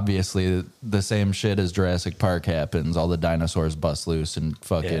World, obviously the same shit as Jurassic Park happens. All the dinosaurs bust loose and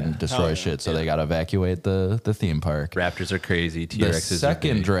fucking destroy yeah. shit. So they got to evacuate the theme park. Raptors are crazy. The T-Rexes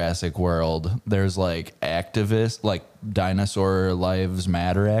second are big. Jurassic World, there's like activists, like dinosaur lives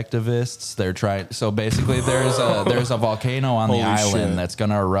matter activists. They're trying. So basically, there's a volcano on the Holy island shit. that's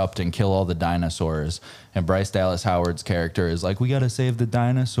gonna erupt and kill all the dinosaurs. And Bryce Dallas Howard's character is like, we gotta save the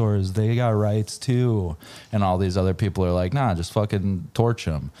dinosaurs. They got rights too. And all these other people are like, nah, just fucking torch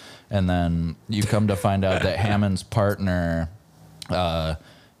them. And then you come to find out that Hammond's partner,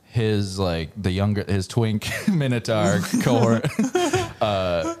 his twink Minotaur cohort,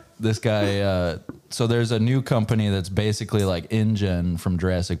 this guy, so there's a new company that's basically like InGen from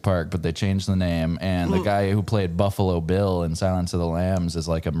Jurassic Park, but they changed the name, and the guy who played Buffalo Bill in Silence of the Lambs is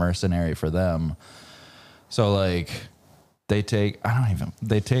like a mercenary for them. So like they take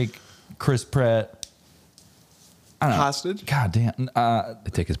Chris Pratt, I don't know, Hostage? God damn.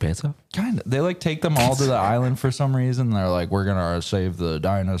 They take his pants off? Kind of. They like take them all to the island for some reason. They're like, we're gonna save the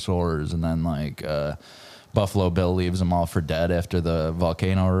dinosaurs, and then like Buffalo Bill leaves them all for dead after the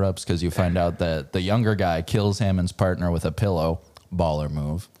volcano erupts, because you find out that the younger guy kills Hammond's partner with a pillow. Baller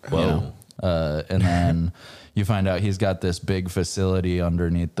move. Whoa. And then you find out he's got this big facility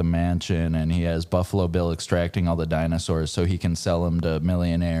underneath the mansion, and he has Buffalo Bill extracting all the dinosaurs so he can sell them to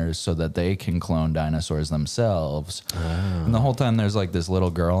millionaires so that they can clone dinosaurs themselves. Oh. And the whole time there's like this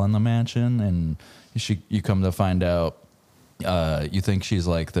little girl in the mansion, and you come to find out you think she's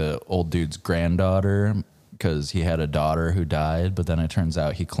like the old dude's granddaughter because he had a daughter who died, but then it turns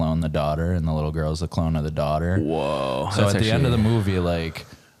out he cloned the daughter, and the little girl's a clone of the daughter. Whoa. So at the end of the movie, like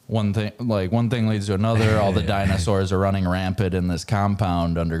one thing leads to another. All the dinosaurs are running rampant in this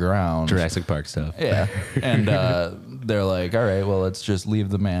compound underground. Jurassic Park stuff. Yeah. And they're like, all right, well, let's just leave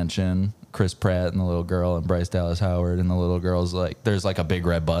the mansion. Chris Pratt and the little girl and Bryce Dallas Howard, and the little girl's like, there's like a big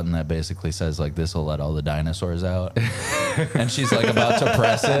red button that basically says like, this will let all the dinosaurs out. And she's like about to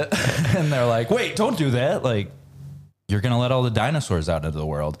press it, and they're like, wait, don't do that. Like, you're going to let all the dinosaurs out into the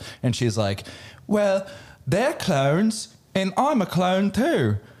world. And she's like, well, they're clones and I'm a clone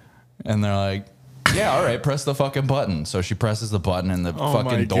too. And they're like, yeah, all right, press the fucking button. So she presses the button, and the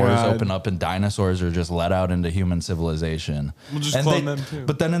fucking doors open up, and dinosaurs are just let out into human civilization. We'll just clone them too.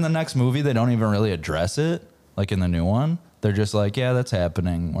 But then in the next movie, they don't even really address it. Like in the new one, they're just like, yeah, that's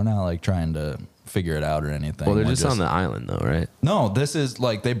happening. We're not like trying to figure it out or anything. Well, they're just on the island though, right? No, this is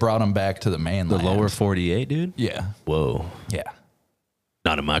like they brought them back to the mainland. The lower 48, dude? Yeah. Whoa. Yeah.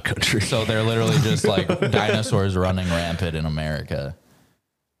 Not in my country. So they're literally just like dinosaurs running rampant in America.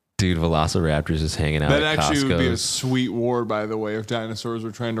 Dude, velociraptors just hanging out That at actually would be a Costco's. sweet war, by the way, if dinosaurs were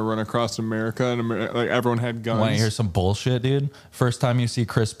trying to run across America and like everyone had guns. Want to hear some bullshit, dude? First time you see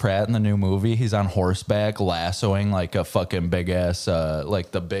Chris Pratt in the new movie, he's on horseback lassoing like a fucking big ass, like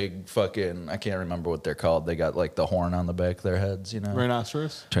the big fucking, I can't remember what they're called. They got like the horn on the back of their heads, you know?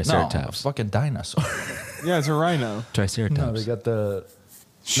 Rhinoceros? Triceratops. No, a fucking dinosaur. Yeah, it's a rhino. Triceratops. No, they got the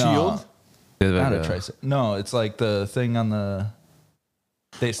Shield? not a triceratops. No, it's like the thing on the.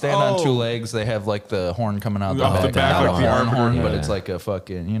 They stand on two legs. They have like the horn coming out Off the back, not like a the horn, arbiter. but Yeah. it's like a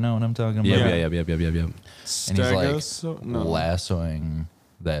fucking. You know what I'm talking about? Yep. And he's like lassoing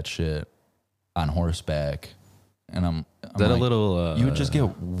that shit on horseback, and I'm Is that like, a little... you would just get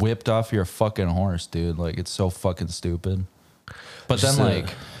whipped off your fucking horse, dude. Like, it's so fucking stupid. But then, like,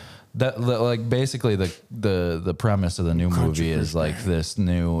 like basically the premise of the new movie is like this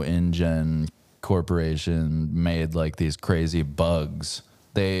new InGen corporation made like these crazy bugs.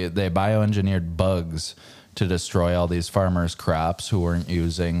 They bioengineered bugs to destroy all these farmers' crops who weren't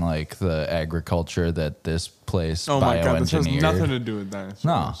using like the agriculture that this place Oh my god, this has bioengineered. nothing to do with dinosaurs.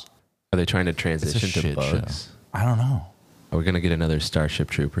 No. Are they trying to It's a transition to shit bugs? show. I don't know. Are we going to get another Starship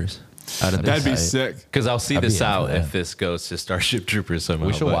Troopers out of That'd this? be sick. Because I'll see I'd be this into out that. if this goes to Starship Troopers somehow.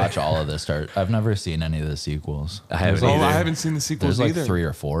 We should but watch all of this. I've never seen any of the sequels. I haven't Oh, either. I haven't seen the sequels There's like either. 3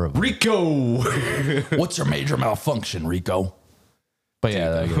 or 4 of them. Rico! What's your major malfunction, Rico? But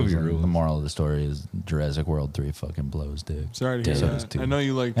yeah, that that movie goes, rules. the moral of the story is Jurassic World 3 fucking blows, dude. Sorry to hear So does that. 2. I know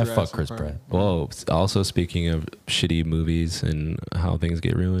you like Yeah, Jurassic fuck Chris Park. Pratt. Well, also speaking of shitty movies and how things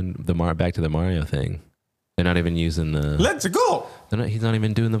get ruined, back to the Mario thing. They're not even using the... Let's go! He's not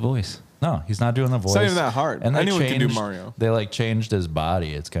even doing the voice. No, he's not doing the voice. It's not even that hard. And they Anyone can do changed- Mario. They like changed his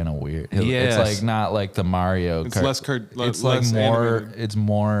body. It's kind of weird. Yes. It's like not like the Mario. It's less It's less like more. animated. It's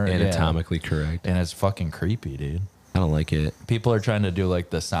more Anatomically correct. and it's fucking creepy, dude. I don't like it. People are trying to do like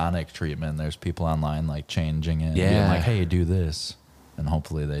the Sonic treatment. There's people online like changing it. and being Yeah. like, hey, do this, and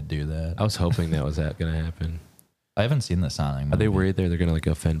hopefully they do that. I was hoping that was going to happen. I haven't seen the Sonic movie. Are they worried they're going to like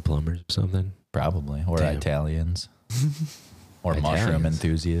offend plumbers or something? Probably. Or Damn. Italians. Or mushroom Italians.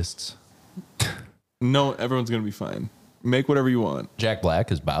 enthusiasts. No, everyone's gonna be fine. Make whatever you want. Jack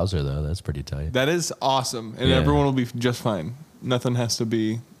Black is Bowser, though. That's pretty tight. That is awesome, and Yeah. everyone will be just fine. Nothing has to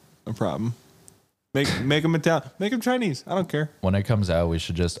be a problem. Make them Italian. Make them Chinese. I don't care. When it comes out, we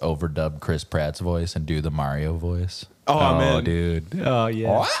should just overdub Chris Pratt's voice and do the Mario voice. Oh, man, dude. Oh,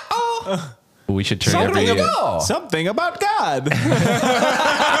 yeah. We should turn Something every... about, something about God.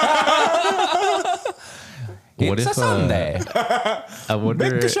 What It's if, a Sunday. I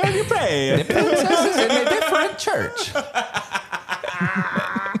wonder... Make sure you pray. Princess is in a different church.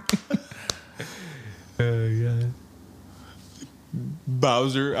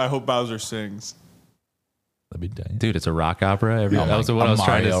 Bowser. I hope Bowser sings. That'd be tight. Dude, it's a rock opera. That was what A I was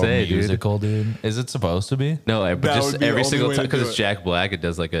trying to Mario say, dude. musical, dude. Is it supposed to be? No, but That just would be every the single only way time, to do because it's it. Jack Black, it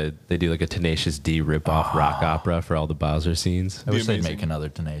does they do like a Tenacious D rip-off rock opera for all the Bowser scenes. I wish they'd amazing. make another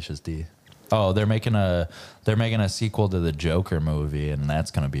Tenacious D. Oh, they're making a sequel to the Joker movie, and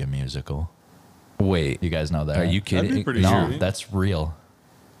that's gonna be a musical. Wait, You guys know that? are you That'd be kidding? pretty No, sweet. that's real.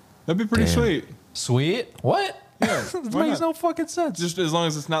 That'd be pretty Damn. sweet. Sweet? What? Yeah, That why makes not? no fucking sense. Just as long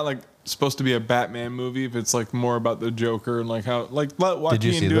as it's not like supposed to be a Batman movie. If it's like more about the Joker and like how like let Joaquin Did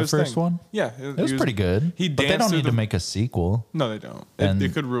you see do the his first thing. one? Yeah, It was pretty good. He but they danced don't through need to make a sequel. No, they don't. And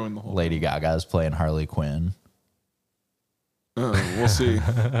It could ruin the whole. Lady Gaga's playing Harley Quinn. We'll see.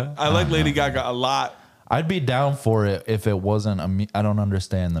 I like Lady Gaga a lot. I'd be down for it if it wasn't I don't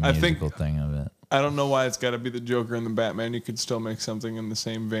understand the I think- musical thing of it. I don't know why it's got to be the Joker and the Batman. You could still make something in the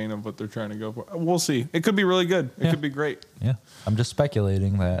same vein of what they're trying to go for. We'll see. It could be really good. It could be great. Yeah, I'm just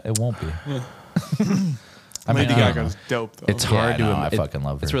speculating that it won't be. Yeah. I mean, Lady I don't Gaga's know. dope though. It's hard to. I fucking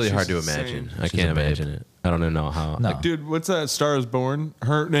love her. It's really hard to She's imagine. insane. I She's can't a babe. imagine it. I don't even know how. No. Like, Dude, what's that? Star is Born.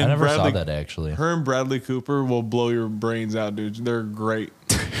 Her and I never Bradley, saw that actually. Her and Bradley Cooper will blow your brains out, dude. They're great.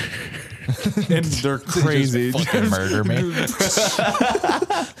 And they're crazy. Fucking murder me.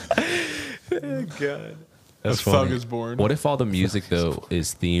 God. That's A Thug funny. is Born. What if all the music though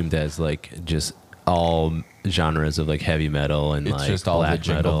is themed as like just all genres of like heavy metal and It's like just all the black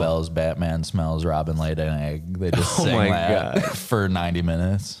jingle metal? bells, Batman smells, Robin laid an egg. They just Oh sing my that God. for 90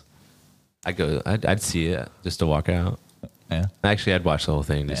 minutes. I'd see it just to walk out. Yeah. Actually, I'd watch the whole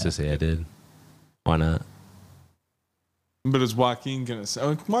thing just to say I did. Why not? But is Joaquin gonna sing?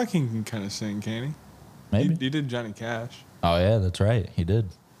 Oh, Joaquin can kind of sing, can he? Maybe. He did Johnny Cash. Oh, yeah, that's right. He did.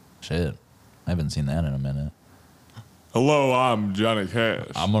 Shit. I haven't seen that in a minute. Hello, I'm Johnny Cash.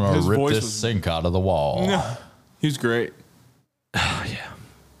 I'm going His to rip voice this was- sink out of the wall. He's great. I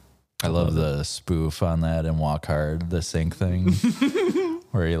love the spoof on that in Walk Hard, the sink thing,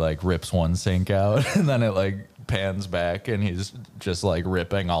 where he like rips one sink out and then it like pans back and he's just like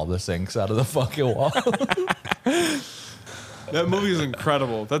ripping all the sinks out of the fucking wall. That movie is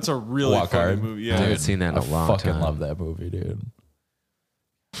incredible. That's a really Walk funny Hard. movie. I Yeah. haven't seen that in a long fucking time. love that movie, dude.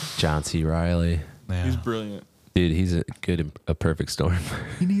 John C. Riley. He's brilliant. Dude, he's a perfect storm.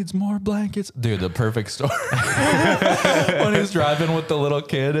 He needs more blankets. Dude, the perfect story. When he's driving with the little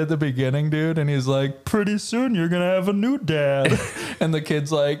kid at the beginning, dude, and he's like, pretty soon you're going to have a new dad. And the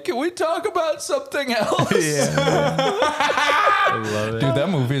kid's like, can we talk about something else? I love it. Dude, that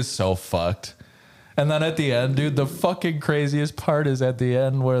movie is so fucked. And then at the end, dude, the fucking craziest part is at the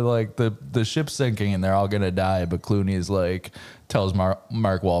end where like the ship's sinking and they're all going to die. But Clooney's like, tells Mark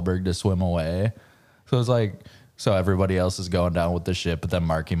Wahlberg to swim away. So it's like, so everybody else is going down with the ship, but then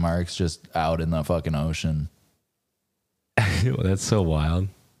Marky Mark's just out in the fucking ocean. Well, that's so wild.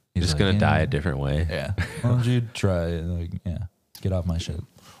 You're just like, gonna yeah. die a different way. Yeah. Why don't you try it? Like, yeah. Get off my ship.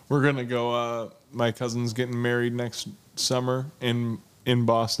 We're gonna go. My cousin's getting married next summer in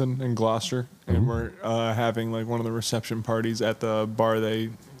Boston, in Gloucester, and we're having like one of the reception parties at the bar they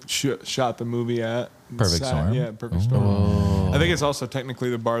shot the movie at. Perfect Storm? Yeah, Perfect Storm. I think it's also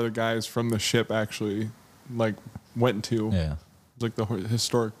technically the bar the guys from the ship actually like went to. Yeah. It's like the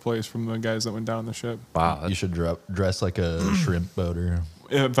historic place from the guys that went down the ship. Wow. You should dress like a shrimp boater.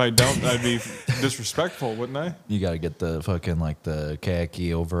 If I don't, I'd be disrespectful, wouldn't I? You got to get the fucking like the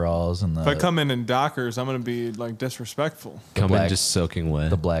khaki overalls and If I the come in Dockers, I'm gonna be like disrespectful. Come in black- just soaking wet.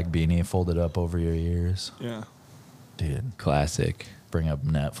 the black beanie folded up over your ears. Yeah. Dude, Classic. bring up a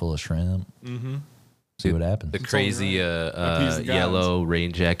net full of shrimp. Mm-hmm. See what happens. The crazy Appease the gods. yellow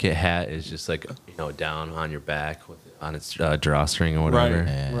rain jacket hat is just like down on your back with on its drawstring or whatever. Right.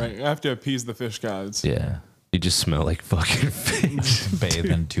 Yeah. Right. I have to appease the fish gods. Yeah. You just smell like fucking fish. Bathe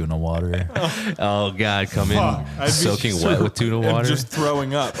in tuna water. Oh God, come Fuck. in I'd be soaking so- wet with tuna I'm water. just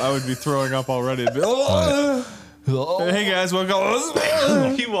throwing up. I would be throwing up already. I'd be, hey guys,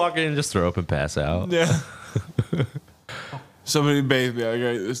 welcome. you walk in and just throw up and pass out. Yeah. Somebody bathe me. I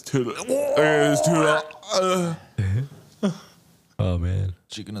got this tuna. I got this tuna. Oh man,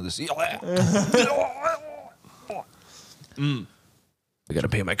 Chicken of the sea. I gotta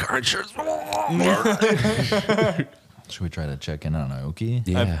pay my car insurance. Should we try to check in on Aoki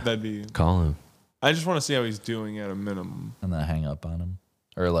Yeah, That'd be. call him. I just want to see how he's doing at a minimum. and then hang up on him?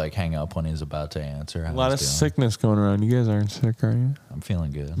 Or like hang up when he's about to answer. how A lot of he's doing. sickness going around. You guys aren't sick, are you? I'm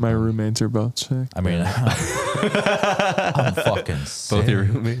feeling good. My roommates are both sick. I mean, I'm fucking sick. Both your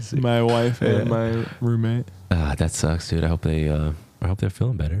roommates. My wife and my roommate. That sucks, dude. I hope they're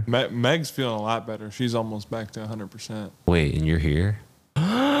feeling better. Meg's feeling a lot better. She's almost back to 100%. Wait, and you're here?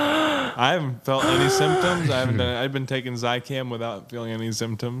 I haven't felt any symptoms. I've been taking Zicam without feeling any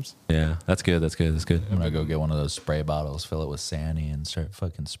symptoms. Yeah, that's good. That's good. That's good. I'm gonna go get one of those spray bottles, fill it with Sani, and start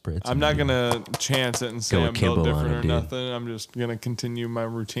fucking spritzing. I'm not dude. gonna chance it and say Go I'm built Kimbo on different it, or dude. nothing. I'm just gonna continue my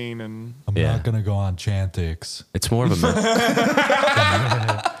routine and I'm Yeah. not gonna go on Chantix. It's more of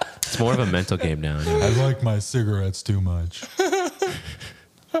a it's more of a mental game now. I like my cigarettes too much. All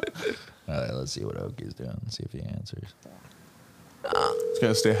right, let's see what Oki's doing. See if he answers. Just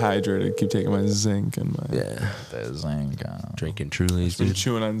gotta stay hydrated. Keep taking my zinc and my. Yeah. That zinc. Drinking Trulies, Been dude.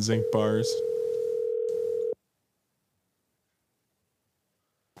 chewing on zinc bars.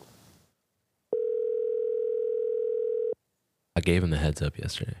 I gave him the heads up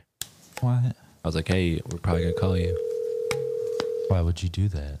yesterday. What? I was like, hey, we're probably going to call you. Why would you do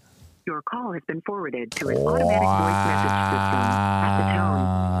that? Your call has been forwarded to an automatic voice message system. At the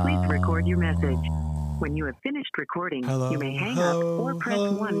tone, please record your message. When you have finished recording, you may hang up or press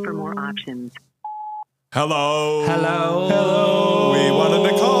 1 for more options. Hello. Hello. We wanted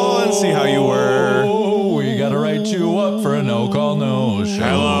to call and see how you were. Oh, we gotta write you up for a no call, no show.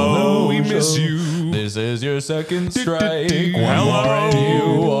 Hello, we miss you. This is your second strike. One Hello. more and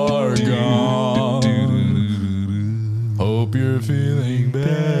you are gone. Hope you're feeling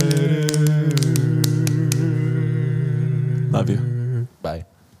better. Love you. Bye.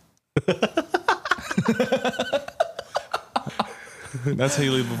 That's how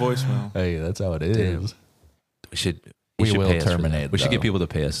you leave a voicemail. Hey, that's how it is. Damn. We should will pay us for that. terminate, We should get though. people to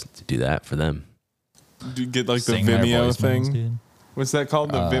pay us to do that for them. Do you get like the Sing their Vimeo voicemails, thing? dude. What's that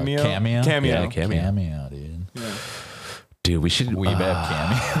called? The Vimeo? Cameo? Cameo. Yeah, Cameo. Cameo, dude. Yeah. Dude, we should Weeb app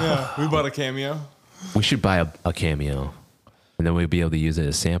Cameo. Yeah, we bought a Cameo. we should buy a Cameo, and then we'd be able to use it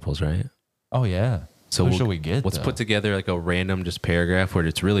as samples, right? Oh, yeah. So Who should we get, Let's though? put together like a random just paragraph where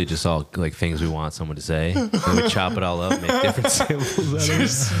it's really just all like things we want someone to say. And we chop it all up, make different samples out of it.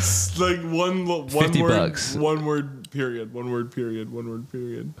 It's like one 50 word, bucks. one word period, one word period, one word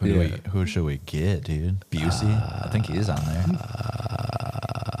period. Who should we get, dude? Busey? I think he's on there.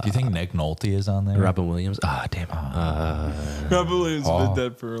 Do you think Nick Nolte is on there? Robin Williams. Ah, damn it. Probably has been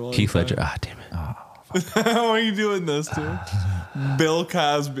dead for a long Keith time. Ledger. Ah, damn it. Why are you doing this, dude? Bill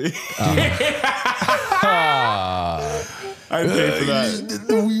Cosby. I'd pay for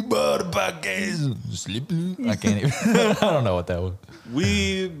that. We bought a podcast. I can't even. I don't know what that was.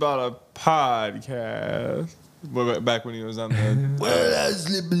 We bought a podcast. Back when he was on the. Well, I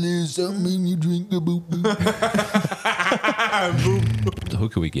slip in there something you drink a boop boop. Who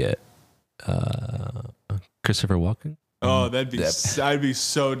could we get? Christopher Walken? Oh, that'd be. I'd be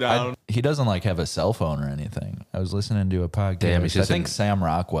so down. He doesn't like have a cell phone or anything. I was listening to a podcast. Damn, he's I just think in- Sam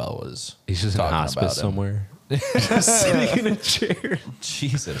Rockwell was. He's just in talking hospice about him. somewhere. Just sitting in a chair.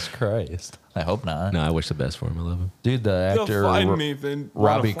 Jesus Christ. I hope not. No, I wish the best for him. I love him. Dude, the They'll actor find me if they wanna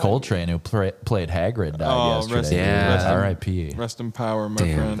Robbie find Coltrane, who played Hagrid, died Oh, yesterday. rest in- rest in- R.I.P. me. Rest in power, my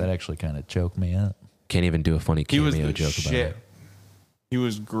Damn, friend. That actually kind of choked me up. Can't even do a funny He cameo was the joke shit. about it. He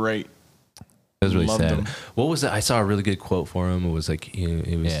was great. It was really Loved sad. him. What was it? I saw a really good quote for him. It was like he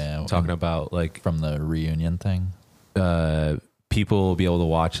was Yeah, talking about like From the reunion thing. people will be able to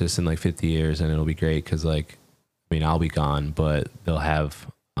watch this in like 50 years and it'll be great because like I mean I'll be gone, but they'll have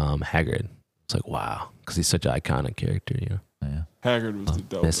Hagrid. It's like wow, because he's such an iconic character, you know. Yeah. Haggard was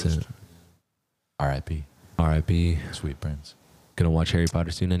the Miss dopest. it. R.I.P. R.I.P. Sweet Prince. Gonna watch Harry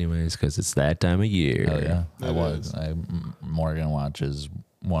Potter soon, anyways, because it's that time of year. Hell yeah. I It was. is. Morgan watches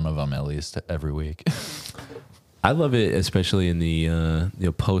one of them at least every week. I love it, especially in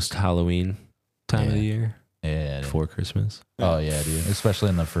the post Halloween time of the Yeah. year Yeah. dude. before Christmas. Oh yeah, dude. Especially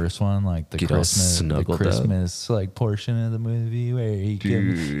in the first one, like the Get all Christmas, snuggled up. like portion of the movie where he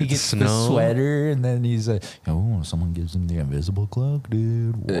Dude, gets snow. the sweater and then he's like, oh, someone gives him the invisible cloak,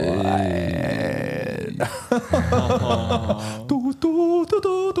 dude. What?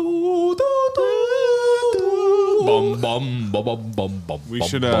 Bum bum bum bum bum bum. We bum,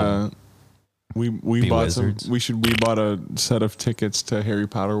 should bum. we Be bought wizards. we bought a set of tickets to Harry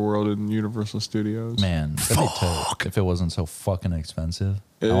Potter World in Universal Studios. Man, that'd be tight if it wasn't so fucking expensive.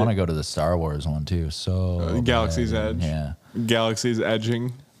 I want to go to the Star Wars one too. So Galaxy's bad. Edge. Yeah. Galaxy's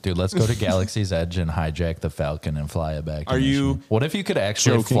edging. Dude, let's go to Galaxy's Edge and hijack the Falcon and fly it back. to Are you Michigan. What if you could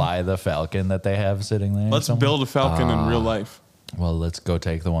actually joking? fly the Falcon that they have sitting there? Let's somewhere? build a Falcon in real life. Well, let's go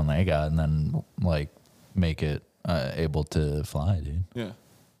take the one they got and then like make it able to fly, dude. Yeah.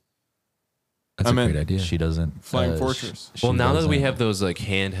 That's I'm a in. great idea. She doesn't. Flying Fortress. Well, now that we doesn't- have those like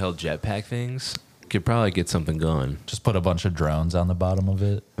handheld jetpack things, could probably get something going. just put a bunch of drones on the bottom of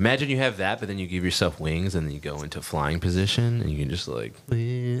it. Imagine you have that, but then you give yourself wings and then you go into flying position and you can just like,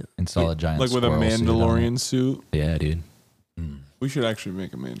 Install a giant Like with a squirrel suit on it. Mandalorian suit. yeah, dude. We should actually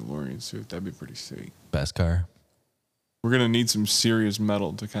make a Mandalorian suit. That'd be pretty sweet. Best car. We're gonna need some serious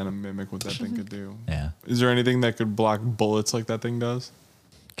metal to kind of mimic what that thing could do. Yeah. Is there anything that could block bullets like that thing does?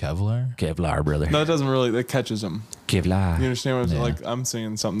 Kevlar. Kevlar, brother. No, it doesn't really. That catches them. Kevlar. You understand what I'm saying? Yeah. Like I'm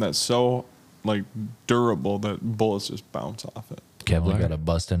saying something that's so like durable that bullets just bounce off it. We Kevlar. got to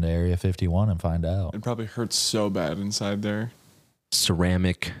bust into Area 51 and find out. It probably hurts so bad inside there.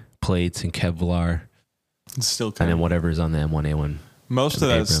 Ceramic plates and Kevlar. It's still And kind then of. whatever's on the M1A1. Most of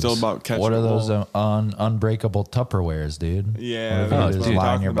that is still about catching. What are those the ball. unbreakable Tupperwares, dude? Yeah, What if you that's just what I'm line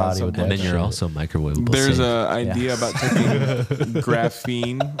talking your about body with that And then you're shit? also microwavable. There's safe. an idea about taking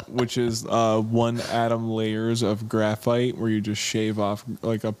graphene, which is 1 atom layers of graphite, where you just shave off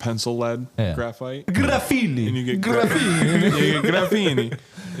like a pencil lead graphite, Graffiti. and you get graphene. You get graphene,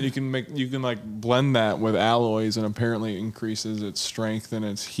 and you can like blend that with alloys, and apparently it increases its strength and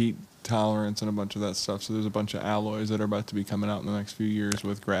its heat tolerance and a bunch of that stuff. So there's a bunch of alloys that are about to be coming out in the next few years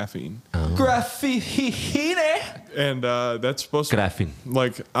with graphene. Graffiti. And that's supposed to Graphene.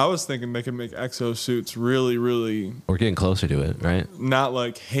 like I was thinking they could make exosuits really, really We're getting closer to it, right? not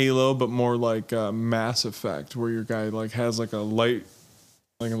like Halo, but more like Mass Effect, where your guy like has like a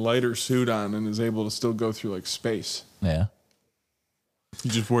lighter suit on and is able to still go through like space. Yeah. You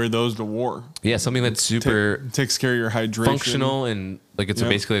just wear those to war. Yeah, something that's super Takes care of your hydration. functional and like it's Yep.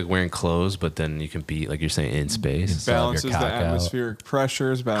 basically like wearing clothes, but then you can be like you're saying in space. Balances your the cock out. atmospheric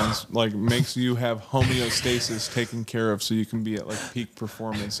pressures, like makes you have homeostasis taken care of, so you can be at like peak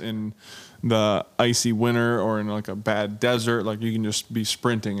performance in the icy winter or in like a bad desert. Like you can just be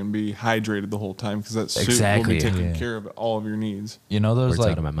sprinting and be hydrated the whole time because that suit Exactly, will be taking yeah. care of all of your needs. You know those Words out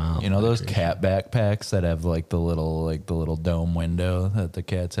like of my mouth. you know those cat backpacks that have like the little dome window that the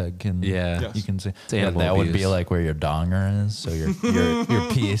cat's head can Yeah. Yes. you can see. It's animal that would be abuse. like where your donger is, so your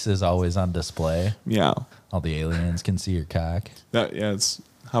piece is always on display. Yeah, All the aliens can see your cock. it's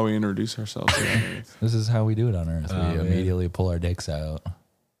how we introduce ourselves. This is how we do it on Earth. Oh, We man. immediately pull our dicks out.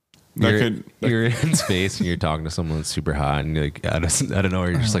 You're in space and you're talking to someone that's super hot and you're like I don't know,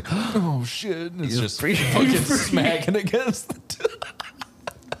 you're just like Oh shit! It's You're just free- fucking smacking against the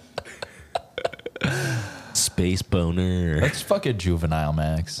space boner. That's fucking juvenile,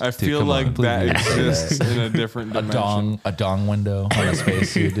 Max. I feel come like on. that Please do exists in a different a dimension. dong window on a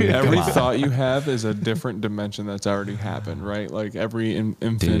spacesuit, dude. Every Come on. thought you have is a different dimension that's already happened, right? Like every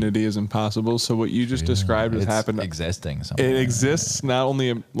infinity is impossible. So what you just described has It's happened. existing somewhere. It exists not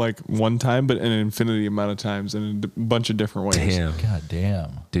only like one time, but in an infinity amount of times in a bunch of different ways. Damn. God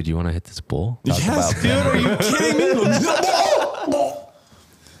damn. Dude, you want to hit this bull? Talk Yes, about dude, are vanity. you kidding me?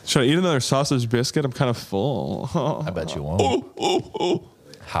 Should I eat another sausage biscuit? I'm kind of full. I bet you won't.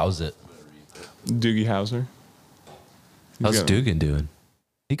 How's it? Doogie Howser. How's got- Dugan doing?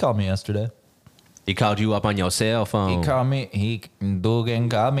 He called me yesterday. He called you up on your cell phone. He called me. Dugan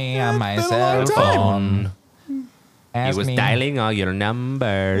called me on my cell phone. He Asked was me- dialing all your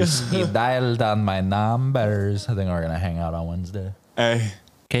numbers. He dialed on my numbers. I think we're gonna hang out on Wednesday. Hey,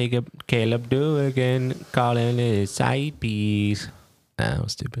 Caleb Dugan calling his side piece. Nah, that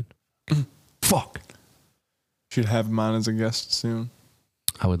was stupid. Fuck. should have him on as a guest soon.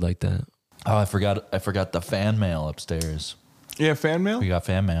 I would like that. Oh, I forgot the fan mail upstairs. Yeah, fan mail? We got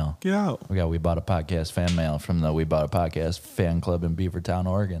fan mail. Get out. We Bought a Podcast fan mail from the We Bought a Podcast fan club in Beavertown,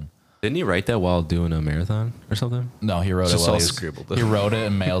 Oregon. Didn't he write that while doing a marathon or something? No, he wrote Just it while all he was, scribbled. he wrote it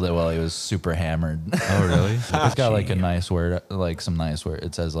and mailed it while he was super hammered. Oh, really? It's got like a nice word, like some nice word.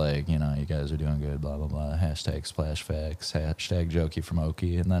 It says like, you know, you guys are doing good, blah, blah, blah. Hashtag splash facts, hashtag jokey from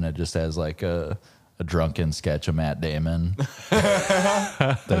Okie. And then it just has like a drunken sketch of Matt Damon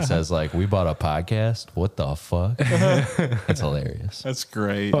that says like, we bought a podcast. What the fuck? It's hilarious. That's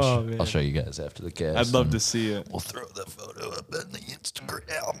great. I'll show you guys after the cast. I'd love and to see it. We'll throw the photo up in the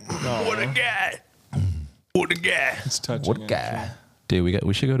Instagram. What a guy. What a guy. It's touching. What actually. guy? Dude,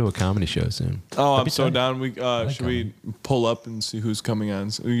 we should go to a comedy show soon. Oh, I'm so down. We should we pull up and see who's coming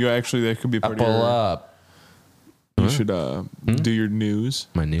on? So you actually that could be part of Pull your. up. You should do your news.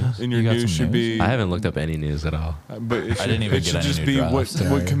 My news. And your You got news some should news? be. I haven't looked up any news at all. But it should, didn't even it get should any just new be drops, what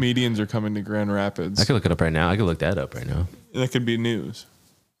sorry. comedians are coming to Grand Rapids. I could look it up right now. I could look that up right now. That could be news.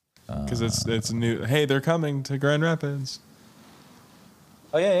 Because it's new. Hey, they're coming to Grand Rapids.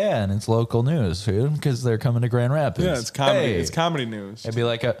 Oh yeah, and it's local news, dude, because they're coming to Grand Rapids. Yeah, it's comedy. Hey. It's comedy news. It'd be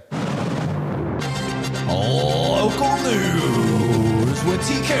like a local news with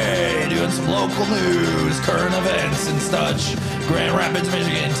TK doing some local news, current events and such. Grand Rapids,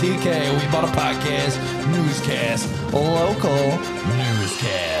 Michigan. TK, We Bought a Podcast newscast, local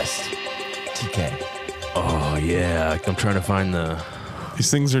newscast. TK. Oh, yeah. I'm trying to find the These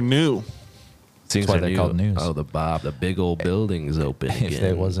things are new. things why are they're new. called news. Oh, the big old building's open again. If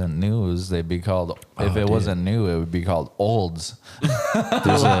it wasn't news, they'd be called. If it dude. wasn't new, it would be called olds.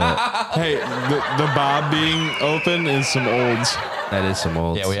 There's a, Hey, the Bob being open is some olds. that is some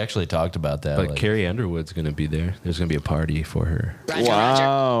old. Yeah, we actually talked about that. But like- Carrie Underwood's going to be there. There's going to be a party for her.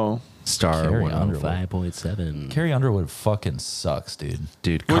 Wow. Star Carrie 105.7. Carrie Underwood fucking sucks, dude.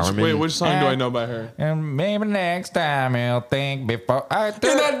 Dude, Carmen. Which song do I know by her? And maybe next time you'll think before I took,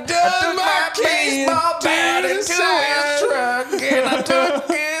 I done my baseball bat kid into inside. his truck and I took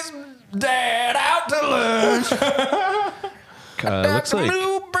his dad out to lunch. Looks like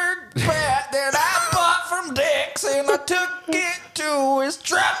Bluebird bat that I bought from Dick's and I took it to his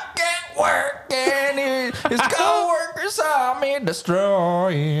truck at work and his co-worker saw me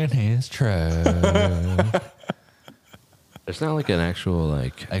destroying his truck. there's not like an actual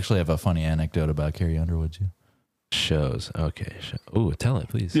like I actually have a funny anecdote about Carrie Underwood too. shows. Okay. Ooh, tell it,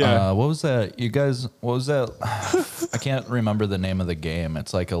 please. Yeah. What was that? You guys, what was that? I can't remember the name of the game.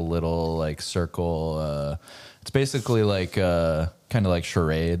 It's like a little like circle. It's basically like kind of like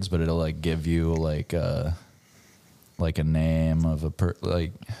charades, but it'll like give you like a name of a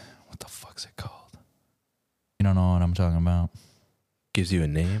like what the fuck's it called? You don't know what I'm talking about? Gives you a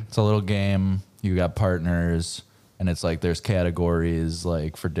name. It's a little game. You got partners, and it's like there's categories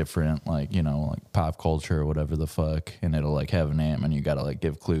like for different like like pop culture or whatever the fuck, and it'll like have a name, and you gotta like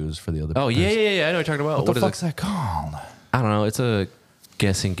give clues for the other. Oh, person. yeah. I know what you're talking about. What the is fuck's it? that called? I don't know. It's a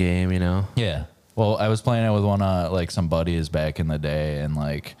guessing game, Yeah. Well, I was playing it with one like some buddies back in the day, and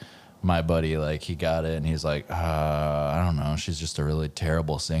like my buddy like he got it, and he's like, I don't know, she's just a really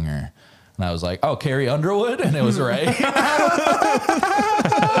terrible singer. And I was like, oh, Carrie Underwood, and it was right.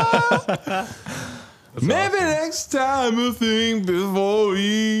 Maybe next time we'll think before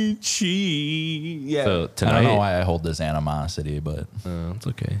we cheat. Yeah. So I tonight, don't know why I hold this animosity, but it's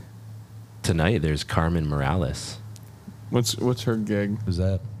okay. Tonight, there's Carmen Morales. What's her gig? who's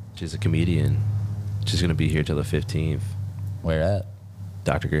that? She's a comedian. She's gonna be here till the 15th. Where at?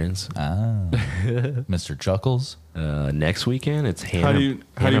 Dr. Grins. Mr. Chuckles. Next weekend, it's Hannah,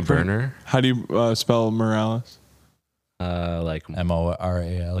 How do you Burner. How do you spell Morales? Like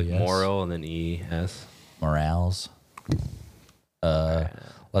Morales. Moro and then E-S. Morales.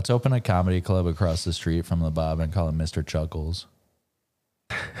 Let's open a comedy club across the street from the Bob and call it Mr. Chuckles.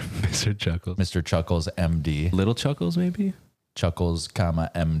 Mr. Chuckles. Mr. Chuckles MD. Little Chuckles, maybe? Chuckles, comma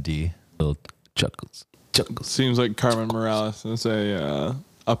MD. Little Chuckles. Chuckles. Seems like Carmen Morales is a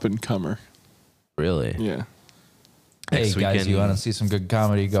up and comer. Really? Yeah. Hey Next guys, weekend- you want to see some good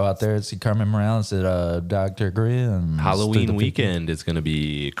comedy? Go out there and see Carmen Morales at Dr. Grins. Halloween weekend is going to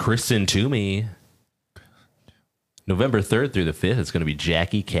be Kristen Toomey. November 3rd through the 5th, it's going to be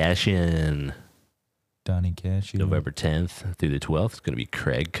Jackie Cashin. Donnie Cash. November 10th through the 12th, it's going to be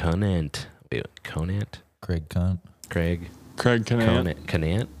Craig Conant. Wait, Conant? Craig Cunt. Craig Conant.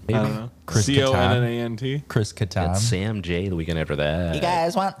 Conant? I Maybe? don't know. Chris Connant. Chris Catan. And Sam J the weekend after that. You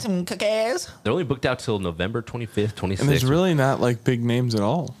guys want some cookies? They're only booked out till November 25th, 26th. And there's really not like big names at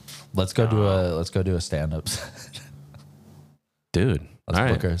all. Let's go do a stand-ups. Dude. Let's all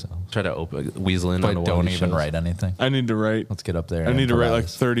book right. ourselves. Try to weasel in on But one don't of these even shows. write anything. I need to write. Let's get up there. I and need to write like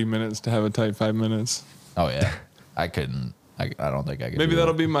improvise. 30 minutes to have a tight 5 minutes. Oh yeah, I couldn't. I don't think I could. Maybe do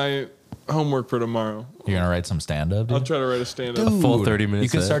that'll that. be my homework for tomorrow. You're gonna write some stand-up. Dude? I'll try to write a stand-up. full 30 minutes You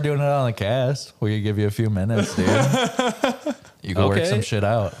can set. start doing it on the cast. We can give you a few minutes, dude. You can work Okay. some shit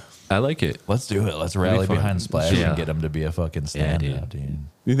out. I like it. Let's do it. Let's rally fun. behind Splash Yeah. and get him to be a fucking stand-up, dude.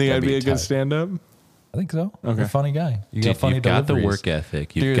 You think That'd I'd be be a good tight. stand-up? I think so. Okay. You're a funny guy. You Dude, got funny you've got the deliveries. work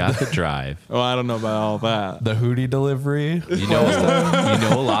ethic. You've Dude, got the drive. Oh, I don't know about all that. The hootie delivery. You know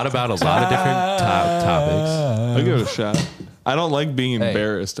a lot about a lot of different topics. I'll give it a shot. I don't like being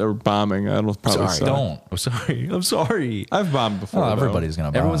embarrassed or bombing. That'll probably Sorry, suck. don't. I'm sorry. I've bombed before. Oh, though. everybody's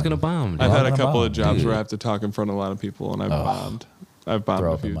gonna. Bomb. Everyone's gonna bomb. I've had a gonna couple bomb, of jobs dude. where I have to talk in front of a lot of people, and I've bombed. I've bombed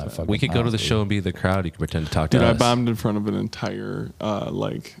Throw a up in few my times. fucking We could go to mouth, the dude. show and be the crowd. You can pretend to talk to Dude, us. I bombed in front of an entire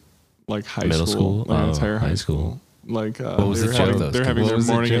like high Middle school? An Oh, entire high high school. school. Like was the they're joke? having, they're having What their was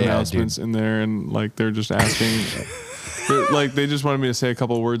the morning joke? announcements in there, and like they're just asking. Like they just wanted me to say a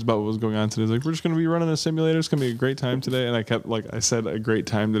couple of words about what was going on today. It's like, we're just going to be running a simulator. It's going to be a great time today. And I kept I said a great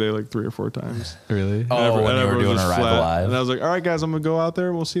time today like 3 or 4 times. Really? Oh, when you were everyone doing was Arrive flat. Alive. And I was like, all right, guys, I'm going to go out there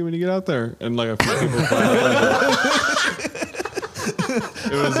and we'll see when you get out there. And like a few people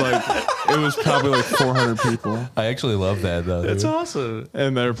it was probably like 400 people. I actually love that though. That's dude. awesome.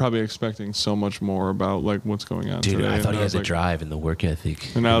 And they're probably expecting so much more about like what's going on Dude, today. I thought and he had was the like, drive and the work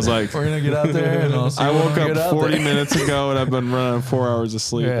ethic. And I was like, We're gonna get out there and I'll see. I when woke we get up out 40 there. minutes ago and I've been running 4 hours of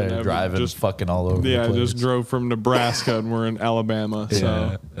sleep. and Yeah, I've driving just fucking all over. Yeah, the I place. just drove from Nebraska and we're in Alabama.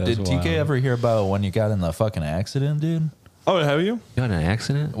 So, Did TK ever hear about when you got in the fucking accident, dude? oh, have you You got in an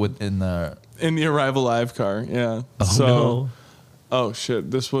accident? In the in the Arrive Alive car? Yeah. No. Oh shit!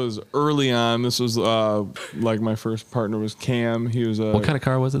 This was early on. This was like my first partner was Cam. He was a. What kind of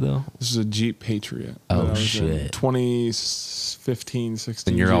car was it though? This is a Jeep Patriot. Oh, And I was in shit. 2015 15,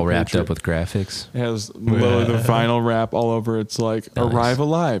 16. And you're all Jeep wrapped Patriot. up with graphics. It has literally the vinyl wrap all over. It's like, Nice. arrive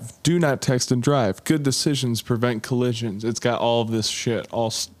alive. Do not text and drive. Good decisions prevent collisions. It's got all of this shit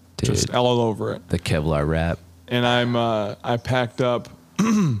just all over it. The Kevlar wrap. And I packed up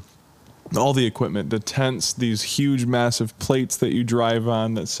all the equipment, the tents, these huge, massive plates that you drive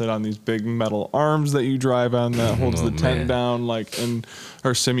on that sit on these big metal arms that you drive on that holds the tent down, like in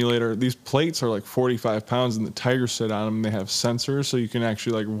our simulator. These plates are like 45 pounds, and the tires sit on them. And they have sensors, so you can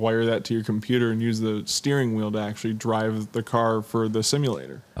actually like wire that to your computer and use the steering wheel to actually drive the car for the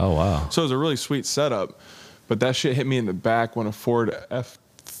simulator. Oh, wow. So it was a really sweet setup, but that shit hit me in the back when a Ford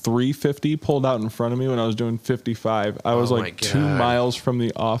F350 pulled out in front of me when I was doing 55. I was like 2 miles from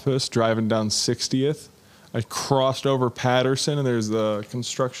the office driving down 60th. I crossed over Patterson, and there's the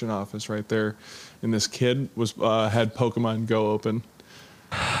construction office right there. And this kid was had Pokemon Go open.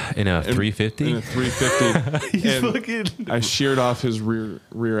 In a 350? In a 350. And I sheared off his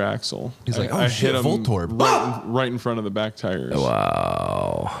rear axle. He's like, I shit, hit him Voltorb. right in front of the back tires.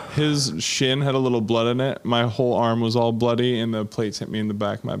 Wow. His shin had a little blood in it. My whole arm was all bloody, and the plates hit me in the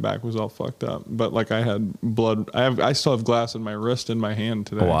back. My back was all fucked up. But like I had blood. I still have glass in my wrist and my hand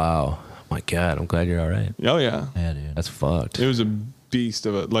today. Wow. My God, I'm glad you're all right. Oh yeah. Yeah, dude. That's fucked. It was a beast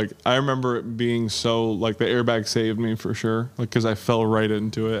of it. Like I remember it being so like the airbag saved me for sure. Like because I fell right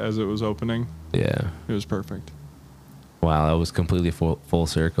into it as it was opening. Yeah. It was perfect. Wow, that was completely full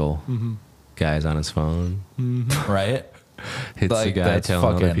circle. Mm-hmm. Guy's on his phone. Right? Hits Like, the guy that's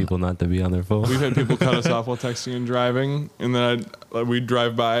telling other fucking- people not to be on their phone. We've had people cut us off while texting and driving, and then we'd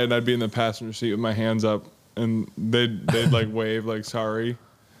drive by, and I'd be in the passenger seat with my hands up, and they'd like wave like sorry,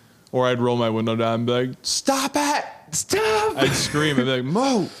 or I'd roll my window down and be like, "Stop it! Stop! I'd scream and be like,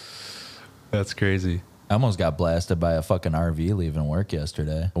 "Mo!" That's crazy. I almost got blasted by a fucking RV leaving work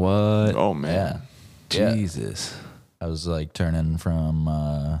yesterday. What? Oh man, Yeah. Jesus. I was like turning from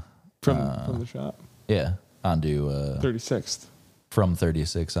from the shop, onto 36th. from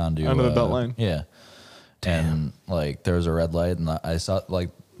 36 onto Onto the belt line. Yeah. And like there was a red light, and I saw like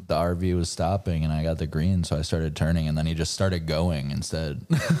the RV was stopping, and I got the green, so I started turning, and then he just started going instead.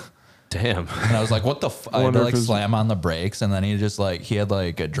 Damn. And I was like, what the I had wonder to if like his- slam on the brakes, and then he just like he had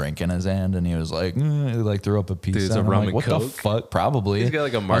like a drink in his hand, and he was like he like threw up a piece. Dude, it's out. a I'm rum like, and what the Coke? fuck? Probably. He's got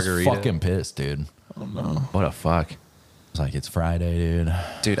like a margarita. I was fucking pissed, dude. Oh no. What a fuck. It's like it's Friday, dude.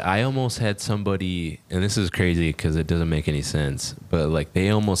 Dude, I almost had somebody, and this is crazy because it doesn't make any sense, but like they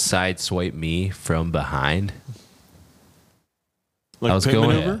almost sideswiped me from behind. Like I was pit going.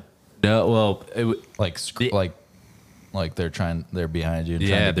 maneuver? No, well, Like like they're behind you. Yeah,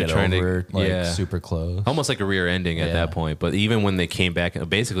 trying to they're get trying to- over, like yeah. super close. almost like a rear ending at Yeah. that point. But even when they came back,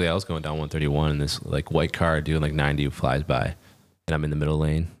 basically I was going down 131, and this like white car doing like 90 flies by, and I'm in the middle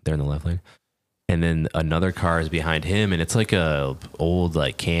lane. They're in the left lane. And then another car is behind him, and it's like a old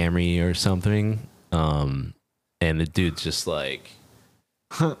like Camry or something. And the dude's just like,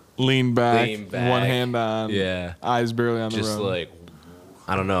 Lean back, Lean back. one hand on, yeah, eyes barely on the just road. like,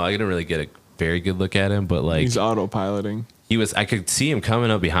 I don't know. I didn't really get a very good look at him, but like He's autopiloting. I could see him coming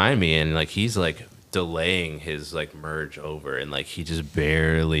up behind me, and like he's like delaying his like merge over, and like he just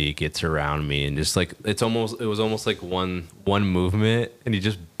barely gets around me, and just like it was almost like one movement, and he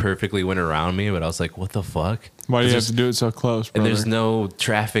just perfectly went around me. But I was like, what the fuck? Why do you have There's- to do it so close, And brother? there's no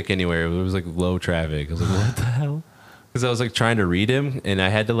traffic anywhere. It was like low traffic. I was like, what the hell? Because I was like trying to read him, and I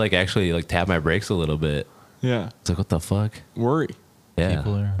had to like actually like tap my brakes a little bit. Yeah. It's like, what the fuck? Worry. Yeah.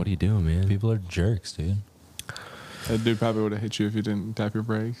 People are- What are you doing, man? People are jerks, dude. That dude probably would have hit you if you didn't tap your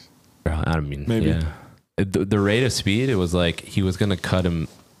brakes. I mean, Maybe. yeah. The rate of speed, it was like he was gonna cut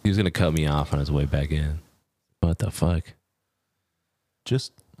me off on his way back in. What the fuck?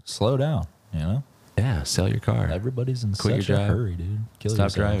 Just slow down, you know? Yeah, sell your car. Everybody's in Quit your such a job. hurry, dude. Kill Stop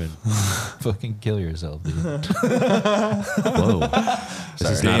yourself. driving. Fucking kill yourself, dude. Whoa. This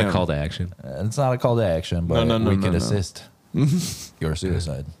is not a Damn. call to action. It's not a call to action, but No, we no, can no. assist your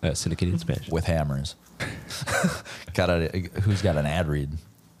suicide Syndicated Spanish. with hammers. Who's got an ad read?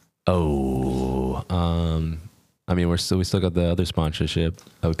 Oh, I mean, we still got the other sponsorship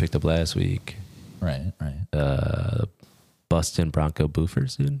that we picked up last week. Right, right. Bustin Bronco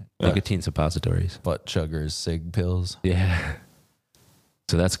Boofers, dude. Nicotine suppositories. Butt chuggers, sig pills. Yeah.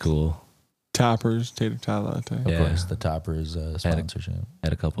 So that's cool. Toppers, tater tot latte. Of Yeah. course, the Toppers sponsorship.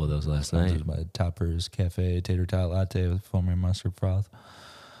 Had a couple of those last night. Sponsored by Toppers Cafe Tater Tot Latte with foamy mustard froth.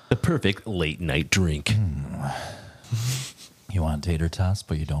 The perfect late night drink. You want tater tots,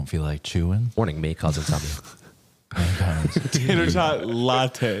 but you don't feel like chewing? Warning may cause insomnia. Tater tot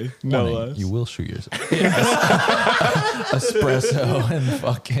latte, no Warning, less. you will shoot yourself. Espresso and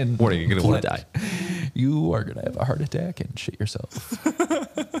fucking. Warning, you're gonna want to die. You are gonna have a heart attack and shit yourself.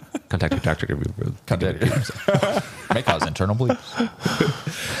 Contact your doctor. Contact yourself. May cause internal bleeds.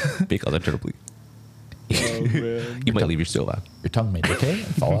 May cause internal bleed. Oh, man. You might leave your still alive. Your tongue may decay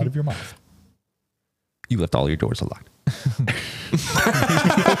and fall out of your mouth. You left all your doors unlocked.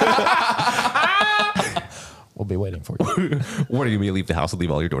 We'll be waiting for you. Warning, you may leave the house and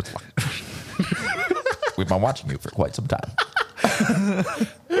leave all your doors locked. We've been watching you for quite some time.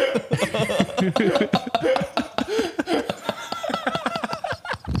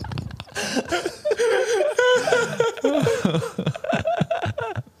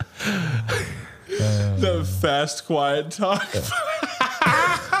 The fast, quiet talk.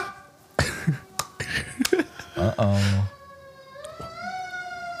 Uh-oh.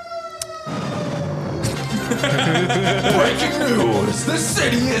 Breaking news! The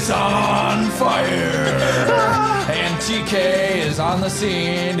city is on fire! And TK is on the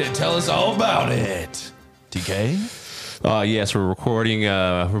scene to tell us all about it. TK? Yes, we're reporting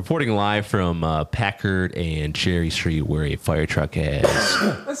live from Packard and Cherry Street, where a fire truck has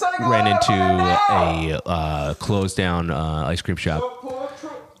ran into a closed down ice cream shop.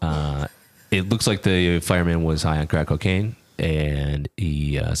 It looks like the fireman was high on crack cocaine, and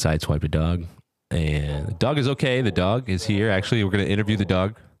he sideswiped a dog. And the dog is okay. The dog is here. Actually, we're going to interview the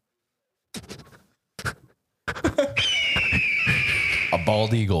dog. A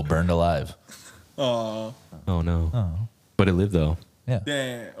bald eagle burned alive. Oh, no. Oh. But it lived, though. Yeah.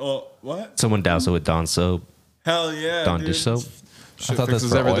 damn. Oh, what? Someone doused it with Dawn soap. Hell yeah. Dawn dude. dish soap. Shit thought that's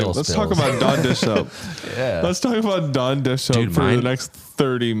fixes for everything. oil Let's talk spills. about Dawn dish soap. Yeah. Let's talk about Dawn dish soap Dude, for the mine- next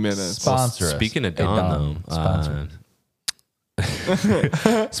 30 minutes. Sponsor us. Speaking of Hey, Dawn, though. sponsor.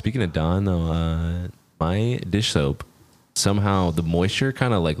 Speaking of Dawn, though, my dish soap, somehow the moisture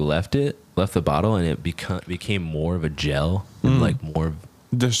kind of like left the bottle, and it became more of a gel, and like more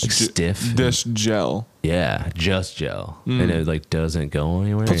Dish like stiff. Dish gel. Yeah, just gel, and it like doesn't go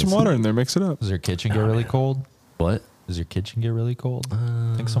anywhere. Put some It's- water in there. Mix it up. Does your kitchen get really cold? What? Does your kitchen get really cold?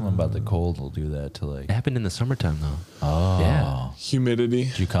 I think something about the cold will do that to like. It happened in the summertime, though. Oh. Yeah. Humidity.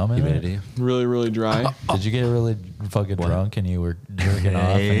 Did you come in? Humidity. Really, really dry. Did you get really fucking drunk and you were jerking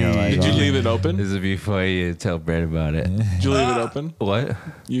off? And you're like, Did you oh. leave it open? This is before you tell Brad about it. Did you leave it open? What?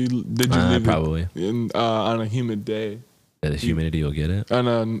 Did you leave probably. it on a humid day? Yeah, the humidity will get it.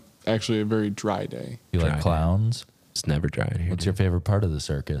 On actually a very dry day. You Dry like day. clowns? It's never dry in here. What's your favorite part of the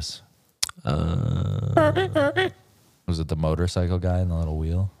circus? Was it the motorcycle guy in the little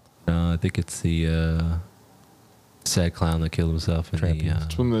wheel? No, I think it's the sad clown that killed himself in Trapeze.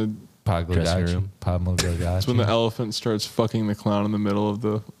 It's when the Dressing room. it's when the elephant starts fucking the clown in the middle of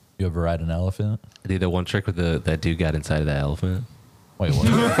the. You ever ride an elephant? the one trick with that dude got inside of that elephant. Wait,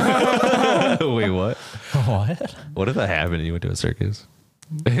 what? Wait, what? What? What if that happened and you went to a circus?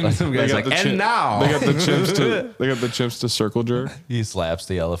 And some They guy's got like, the and now. they got the chimps to circle jerk. He slaps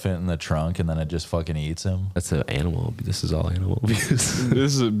the elephant in the trunk and then it just fucking eats him. That's an animal. This is all animal abuse.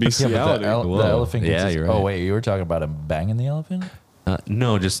 This is a Yeah, but bestiality. the Whoa. elephant gets Yeah, his- you're Oh, right. wait, you were talking about him banging the elephant?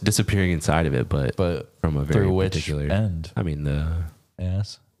 No, just disappearing inside of it, but from a very through which particular end? I mean, the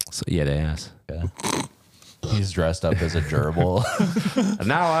Ass? the ass. Yeah. He's dressed up as a gerbil. And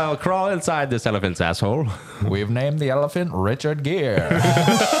now I'll crawl inside this elephant's asshole. We've named the elephant Richard Gere.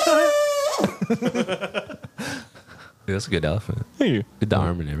 That's a good elephant. Thank you. Good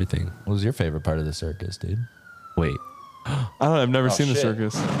arm and everything. What was your favorite part of the circus, dude? Wait. I don't know. I've never seen the shit.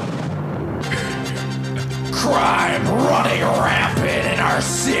 circus. Crime running rampant in our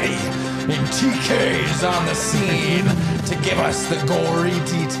city, and TK is on the scene to give us the gory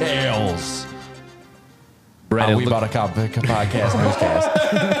details. Brad, We bought a podcast newscast.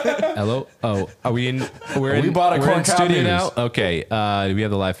 Hello. Oh, are we in? We're in. We bought a we're corn in cob studio news. now. Okay. We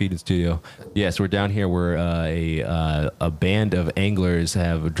have the live feed in studio. Yes, we're down here. We're a band of anglers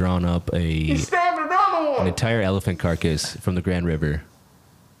have drawn up an entire elephant carcass from the Grand River.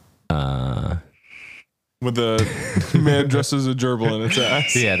 With a man dressed as a gerbil in its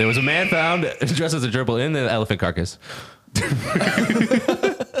ass. Yeah, there was a man found dressed as a gerbil in the elephant carcass.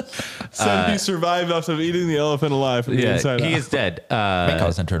 Said he survived after eating the elephant alive from the Yeah, inside he out. is dead. May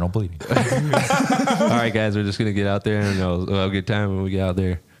cause internal bleeding. All right, guys, we're just gonna get out there and we'll have a good time when we get out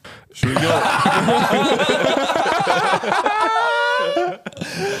there. Should we go? I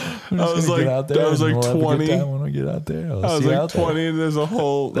was like, I was like 20. When we get out there. I was like 20, and there's a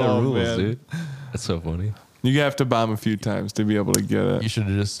whole. That oh, rules, man. dude. That's so funny. You have to bomb a few times to be able to get You it. should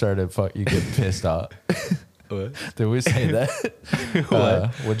have just started. You get pissed off. What? Did we say that?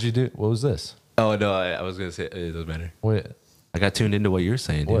 What'd you do? What was this? Oh no, I was gonna say it doesn't matter. Wait, I got tuned into what you're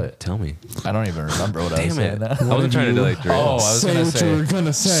saying, dude. What? Tell me. I don't even remember what I was Damn saying. it. Now. I wasn't trying to like Oh, I was gonna what say. you were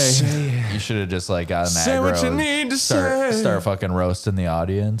gonna say. You should have just like gotten Say aggro. what you need to say. Start fucking roasting the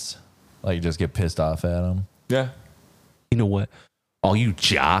audience. Like just get pissed off at them. Yeah. You know what? All you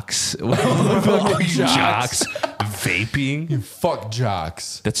jocks. All you jocks vaping. Fuck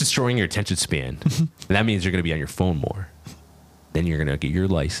jocks. That's destroying your attention span. And that means you're going to be on your phone more. Then you're going to get your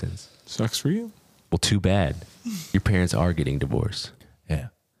license. Sucks for you. Well, too bad. Your parents are getting divorced. Yeah.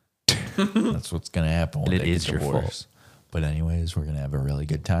 That's what's gonna happen when And it they is get your divorced. fault. But anyways, we're gonna have a really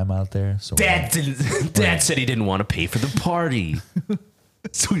good time out there. So Dad said he didn't want to pay for the party.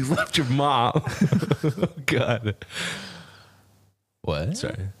 So he left your mom. Oh, God. what?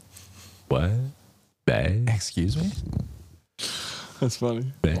 Sorry. What? Babe? Excuse me? That's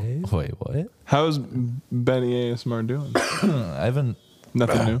funny. Babe? Wait, what? How's Benny ASMR doing? I haven't.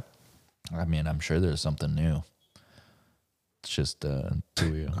 Nothing new. I mean, I'm sure there's something new. It's just, do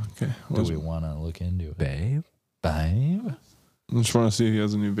Okay. we want to look into it? Babe? Babe? I just want to see if he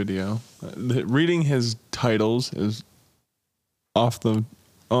has a new video. Reading his titles is off the.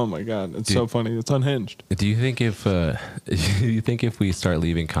 Oh my god, it's so funny. It's unhinged. Do you think if we start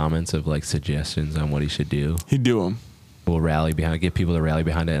leaving comments of like suggestions on what he should do, He'd do them. we'll rally behind, get people to rally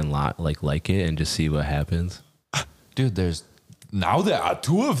behind it and like it and just see what happens? Dude, now there are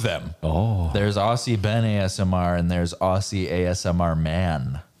two of them. Oh, There's Aussie Ben ASMR and there's Aussie ASMR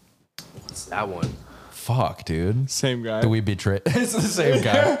Man. what's that one? Fuck, dude. Same guy. Do we betray? It's the same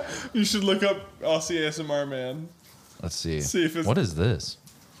guy. You should look up Aussie ASMR Man. Let's see. See if it's- What is this?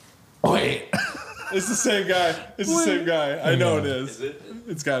 Wait. It's the same guy. It's the same guy. I know it is.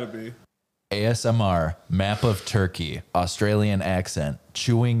 It's got to be. ASMR, map of Turkey, Australian accent,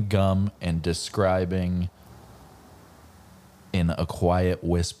 chewing gum and describing in a quiet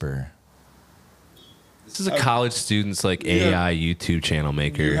whisper. This is a college student's like AI YouTube channel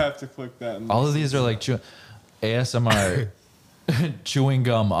maker. You have to click that. And All of these are like ASMR, chewing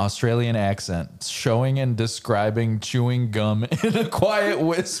gum, Australian accent, showing and describing chewing gum in a quiet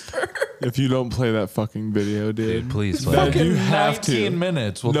whisper. if you don't play that fucking video, dude, Please That play. you Fucking have 19 to.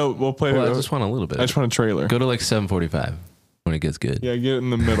 minutes. No, we'll play Well, I it. just want a little bit. I just want a trailer. Go to like 7:45 when it gets good. Yeah, get it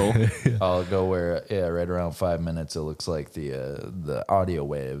in the middle. I'll go where, right around 5 minutes. It looks like the audio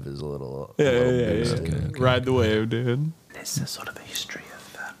wave is a little. Yeah, boosted. Okay. Ride the wave, dude. There's a sort of a history of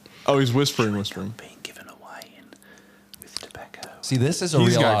Oh, he's whispering. being given away in, with tobacco, See, this is a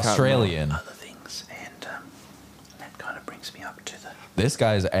He's real got cotton Australian. other things, and that kind of brings me up to the This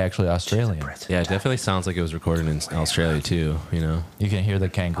guy's actually Australian. present Yeah, it day, definitely sounds like it was recorded in Australia too. You know, You can hear the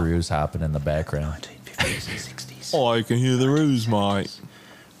kangaroos hopping in the background. 1950s and 60s. Oh, I can hear the ruse, mate.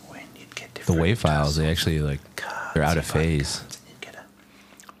 When you'd get the different wave files they actually like cards they're out of and vote phase cards, and you'd get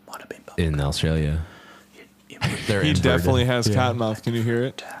a might have been in Australia. They're He inverted. definitely has cottonmouth. Can you hear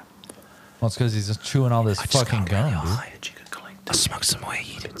it? Well, it's because he's just chewing all this fucking gum, dude. I smoke some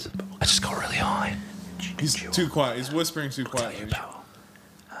weed. I just got really high. He's too quiet. He's whispering too quietly. You know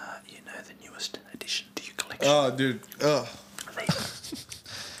the newest addition to your collection. Oh, dude. Ugh.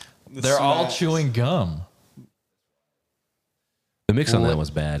 They're all chewing gum. The mix on that was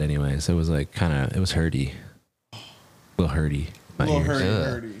bad, anyways. It was like it was hurty, a little hurty. My Little ears.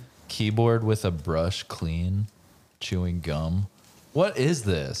 hurdy. Keyboard with a brush clean, chewing gum. What is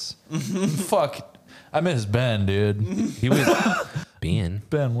this? Fuck. I miss Ben, dude. He was being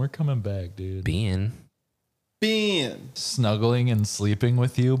Ben, we're coming back, dude. being. Snuggling and sleeping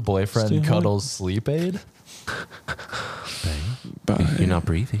with you, boyfriend cuddles sleep aid. You're not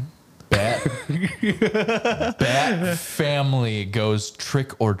breathing. Bat family goes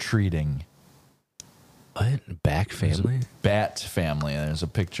trick or treating. What? Back family? Bat family. There's a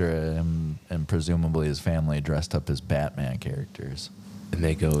picture of him and presumably his family dressed up as Batman characters. And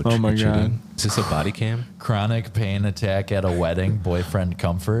they go. Oh my trick-or-treating? God. Is this a body cam? Chronic pain attack at a wedding, boyfriend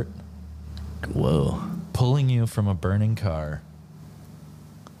comfort. Whoa. Pulling you from a burning car.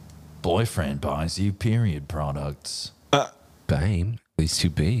 Boyfriend buys you period products. Babe, he's too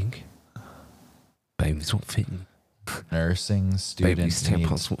big. Babe, this won't fit you. Nursing Babe, student these tampons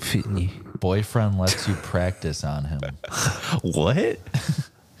needs. won't fit in you. Boyfriend lets you practice on him. What?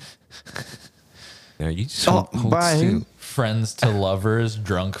 Now you just hold still. Friends to lovers,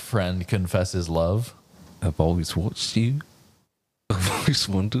 drunk friend confesses love. I've always watched you. I've always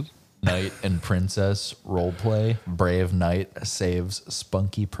wondered. Knight and princess roleplay. Brave knight saves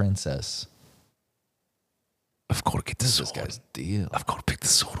spunky princess. I've got to get this This guy's deal. I've got to pick the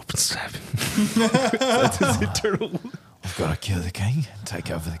sword up and stab him. We've got to kill the king and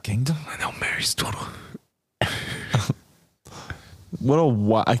take over the kingdom. And I'll marry his daughter.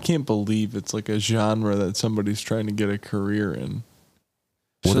 I can't believe it's like a genre that somebody's trying to get a career in.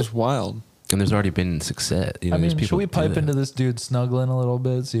 It's just wild. And there's already been success. You know, I mean, people should we pipe into this dude snuggling a little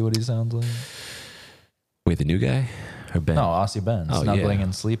bit, see what he sounds like? Wait, the new guy? Or Ben? No, Aussie Ben, Oh, snuggling yeah.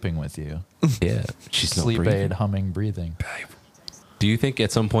 and sleeping with you. Yeah. She's Sleep not breathing. aid, humming, breathing. Do you think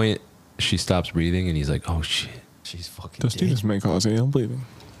at some point she stops breathing and he's like, oh shit. She's fucking Those dead. students may cause anal bleeding.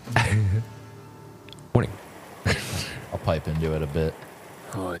 Morning. I'll pipe into it a bit.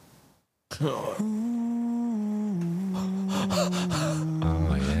 Oh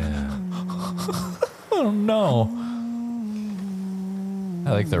yeah. Oh no.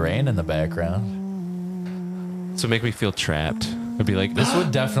 I like the rain in the background. So make me feel trapped. I'd be like, This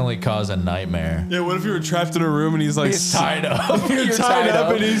would definitely cause a nightmare. Yeah, what if you were trapped in a room and he's like He's tied up. You're tied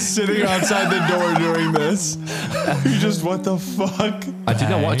up and he's sitting outside the door doing this. You just, what the fuck? I did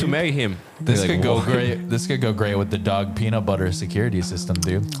not want to marry him. This They're could like, go "What?" great. This could go great with the dog peanut butter security system,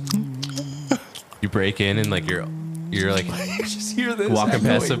 dude. You break in and like you're like Just hear this walking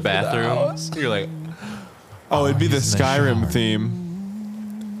past the echoing through bathroom. house. You're like, Oh, it'd be the he's in the Skyrim shower. theme.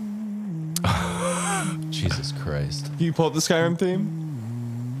 Jesus Christ. Can you pull up the Skyrim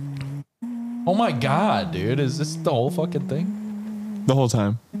theme? Oh my God, dude. Is this the whole fucking thing? The whole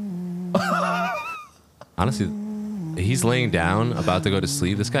time. honestly, he's laying down, about to go to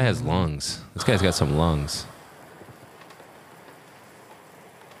sleep. This guy has lungs. This guy's got some lungs.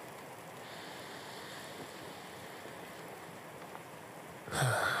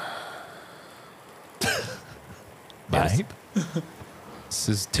 Right? This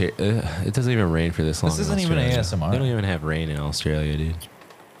is it doesn't even rain for this long. This in isn't even Australia. ASMR. They don't even have rain in Australia, dude.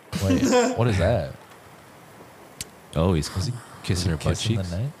 Wait, what is that? Oh, he's kissing her butt Kissing cheeks.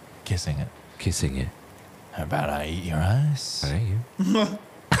 the night? Kissing it. Kissing it. How about I eat your eyes? Alright.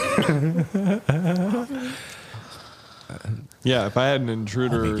 Yeah, if I had an Let me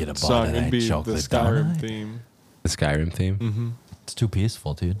intruder get a bite song, of it'd that be the chocolate, don't I? Skyrim theme. The Skyrim theme. Mm-hmm. It's too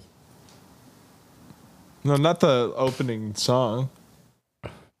peaceful, dude. No, not the opening song.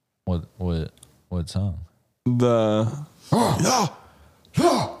 What song? The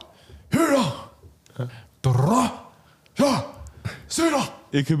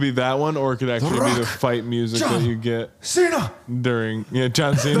it could be that one, or it could actually be the fight music that you get during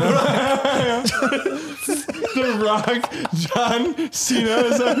John Cena. The Rock, John Cena,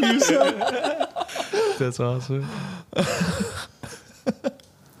 is that what you said? That's awesome.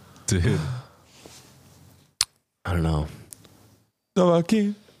 Dude. I don't know. I'm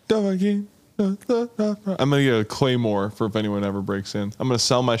gonna get a claymore for if anyone ever breaks in. I'm gonna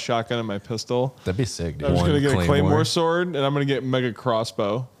sell my shotgun and my pistol. That'd be sick, dude. I'm just One gonna get a claymore. claymore sword, and I'm gonna get mega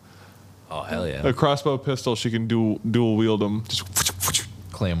crossbow. Oh, hell yeah. A crossbow pistol, she can dual wield them. Just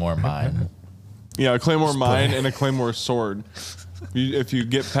Claymore mine. yeah, a claymore mine and a claymore sword. If you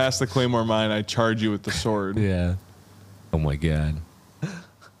get past the claymore mine, I charge you with the sword, Yeah. Oh my god.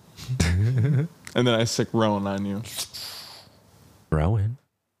 and then I sick Rowan on you. Rowan.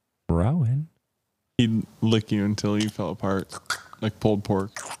 He'd lick you until you fell apart, like pulled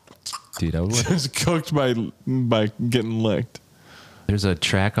pork. Dude, I would. Just cooked by getting licked. There's a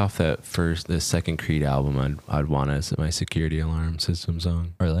track off the second Creed album I'd want as my security alarm system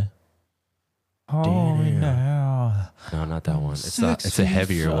song. Really? Oh, now. No, not that one. It's a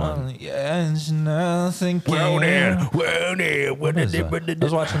heavier one. Yeah, it's nothing. What is that? I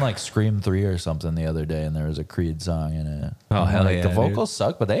was watching like Scream 3 or something the other day, and there was a Creed song in it. Oh, And, hell like, yeah, the dude. vocals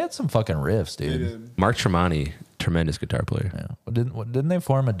suck, but they had some fucking riffs, dude. Mark Tremonti, tremendous guitar player. Yeah. Didn't they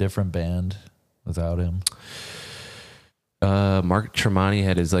form a different band without him? Mark Tremonti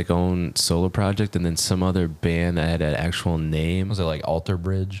had his like own solo project, and then some other band that had an actual name. Was it like Alter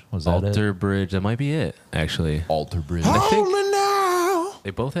Bridge? Was that Alter Bridge. That might be it, actually. Alter Bridge. I think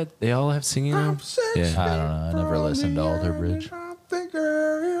they all have singing. Yeah. I don't know. I never listened to Alter Bridge.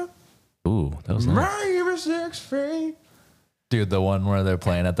 Ooh, that was nice. Dude, the one where they're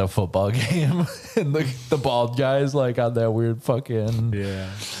playing at the football game and the bald guy's like on that weird fucking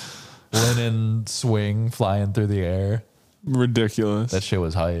linen swing flying through the air. Ridiculous. That shit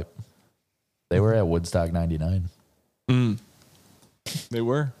was hype. They were at Woodstock 99. They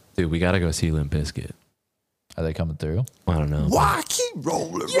were. Dude, we gotta go see Limp Bizkit. Are they coming through? I don't know. Why keep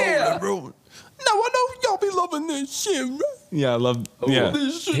rolling, rolling? Now I know y'all be loving this shit. Right? Yeah, I love. Yeah,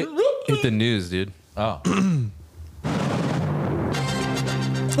 This shit. Hit the news, dude. Oh.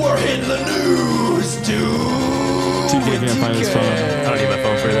 We're in the news, dude. TK can't find his phone. I don't need my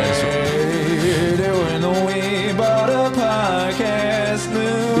phone for that.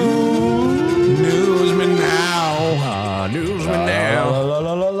 Newsman now. Newsman now.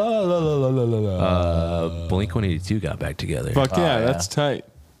 Blink 182 got back together. Fuck yeah, that's tight.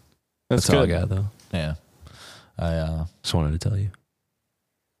 That's all I got though. Yeah. I Just wanted to tell you.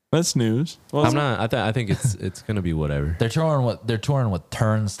 That's news. Well, I'm not. I think it's gonna be whatever. They're touring with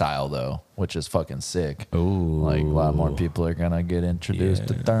Turnstile though, which is fucking sick. Oh, like a lot more people are gonna get introduced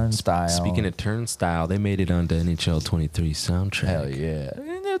to Turnstile. Speaking of Turnstile, they made it onto NHL 23 soundtrack. Hell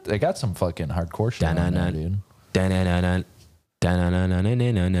yeah, they got some fucking hardcore shit on there, dude.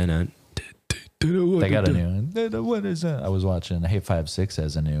 They got a new one. What is that? I was watching Hate 5-6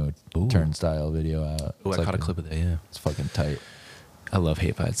 has a new Turnstile video out. Oh, I caught a clip of that. Yeah, it's fucking tight. I love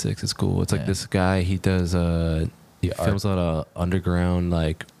Hate 5-6. It's cool. It's like this guy. He does he films a lot of underground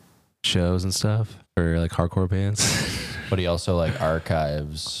like shows and stuff for like hardcore bands. But he also like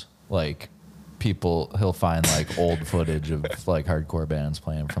archives like people. He'll find like old footage of like hardcore bands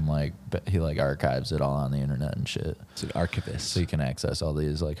playing from like he like archives it all on the internet and shit. It's an archivist, so you can access all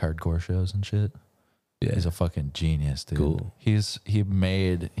these like hardcore shows and shit. Yeah, he's a fucking genius, dude. Cool. He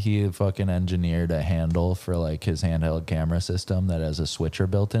fucking engineered a handle for like his handheld camera system that has a switcher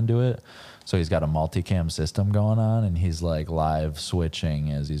built into it. So he's got a multicam system going on, and he's like live switching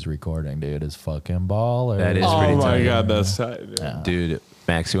as he's recording. Dude, is fucking baller. That is pretty tight. Oh my god, that's tight. Yeah. Dude,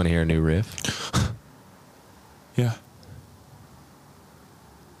 Max, you want to hear a new riff? Yeah.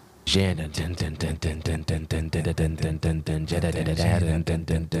 Damn, I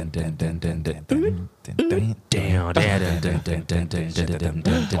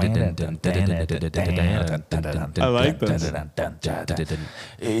like this.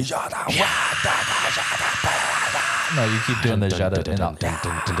 No, you keep doing the jada.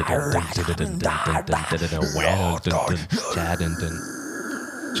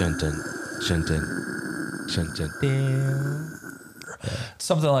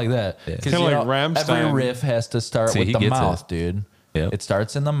 Something like that. Kind of like Rammstein. Every riff has to start with the mouth, dude. Yep. It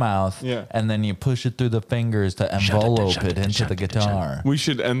starts in the mouth, and then you push it through the fingers to envelope it into the guitar. We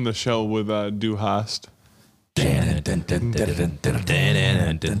should end the show with Du Hast. Are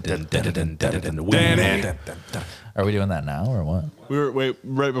we doing that now or what?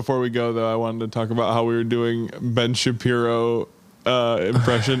 Right before we go though, I wanted to talk about how we were doing Ben Shapiro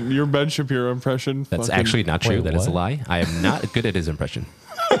impression. Your Ben Shapiro impression. That's actually not true. That is a lie. I am not good at his impression.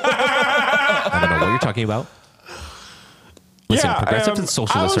 I don't know what you're talking about. Listen, progressives and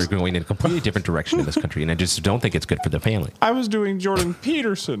socialists are going in a completely different direction in this country, and I just don't think it's good for the family. I was doing Jordan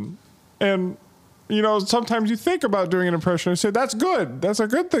Peterson, and you know, sometimes you think about doing an impression and say, that's good. That's a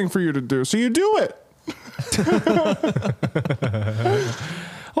good thing for you to do. So you do it.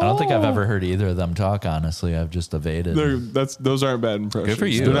 I don't think I've ever heard either of them talk, honestly. I've just evaded. Those aren't bad impressions. Good for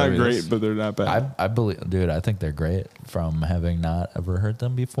you. They're not great, but they're not bad. I believe, dude, I think they're great from having not ever heard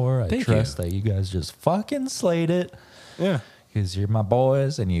them before. I trust that you guys just fucking slayed it. Yeah. Because you're my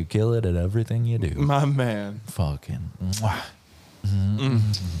boys and you kill it at everything you do. My man. Fucking.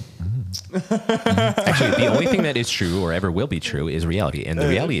 Actually, the only thing that is true or ever will be true is reality. And the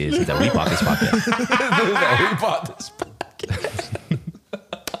reality is that we bought this podcast. We bought this podcast.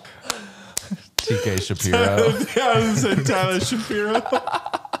 TK Shapiro. Yeah, I was going to say Tyler Shapiro.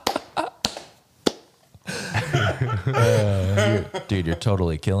 Dude, you're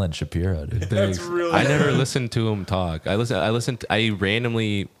totally killing Shapiro, dude. That's really I never listened to him talk. I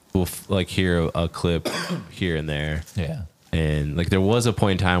randomly will hear a clip here and there. Yeah. And like there was a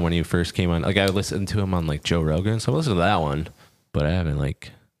point in time when he first came on, like I listened to him on like Joe Rogan, so I listened to that one, but I haven't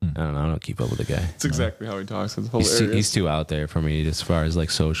like I don't keep up with the guy. It's exactly how he talks. It's hilarious. He's too out there for me as far as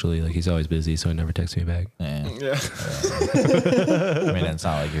like socially. Like he's always busy, so he never texts me back. Yeah. Yeah. I mean, it's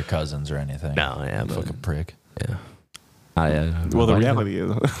not like your cousins or anything. No, yeah, but Fucking prick. yeah. Well, the reality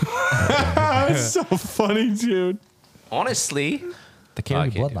is, it's so funny, dude. Honestly, The Carey I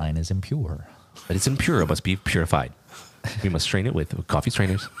can't bloodline is impure. but it's impure. It must be purified. We must strain it with coffee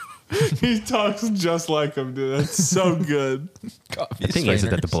strainers. He talks just like him, dude. That's so good. The thing is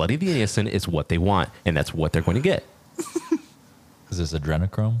that the blood of the innocent is what they want, and that's what they're going to get. Is this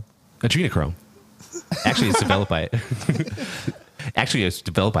adrenochrome? Adrenochrome. Actually, it's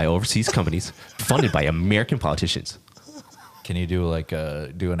developed by overseas companies funded by American politicians. Can you do like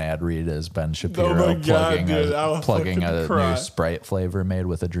do an ad read as Ben Shapiro Oh my God, dude, I will plugging fucking a cry. new Sprite flavor made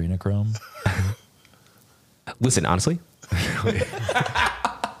with adrenochrome? Listen, honestly.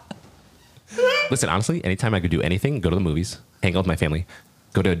 Anytime I could do anything, go to the movies, hang out with my family,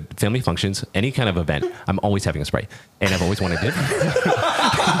 go to family functions, any kind of event, I'm always having a Sprite. And I've always wanted it.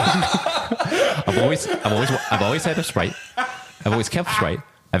 I've always had a Sprite. I've always kept Sprite.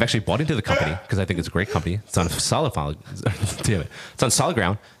 I've actually bought into the company because I think it's a great company. It's on solid damn it. It's on solid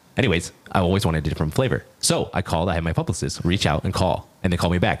ground. Anyways, I always wanted a different flavor. So I had my publicist reach out and call And they call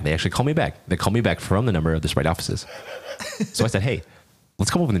me back. They actually call me back. They call me back from the number of the Sprite offices. So I said, hey, let's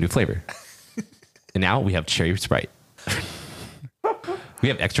come up with a new flavor. And now we have cherry Sprite. We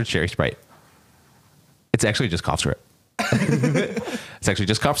have extra cherry Sprite. It's actually just cough syrup. It's actually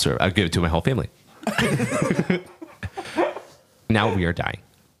just cough syrup. I'll give it to my whole family. Now we are dying.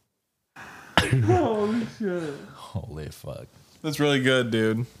 Holy shit. Holy fuck. That's really good,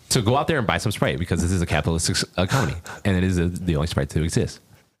 dude. So go out there and buy some Sprite because this is a capitalistic economy. And it is the only Sprite to exist.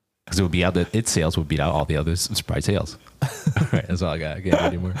 Because it would be out that its sales would beat out all the other Sprite sales. All right, that's all I got. I can't do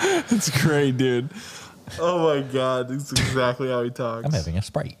anymore. That's great, dude. Oh my God. This is exactly how he talks. I'm having a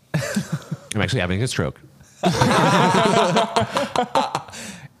Sprite. I'm actually having a stroke.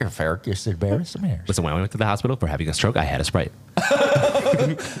 You're fair. Kiss the bear. Some hairs. Listen, when I went to the hospital for having a stroke, I had a Sprite.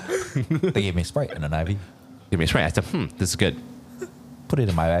 They gave me a Sprite and an IV. Give me a Sprite. I said, this is good. Put it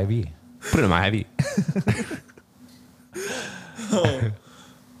in my IV. Put it in my IV.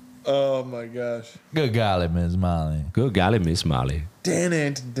 Oh my gosh. Good golly, Miss Molly. Good golly, Miss Molly. Dan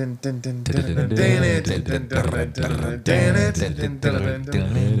it.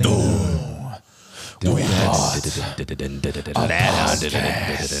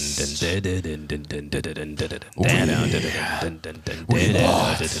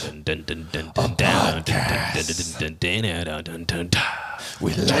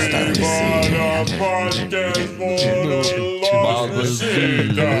 We lost our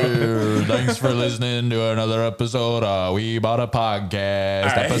Thanks for listening to another episode of We Bought a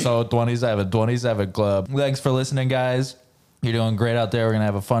Podcast, episode 27 Club. Thanks for listening, guys. You're doing great out there. We're going to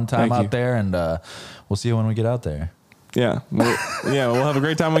have a fun time out there, and we'll see you when we get out there. Yeah. We'll have a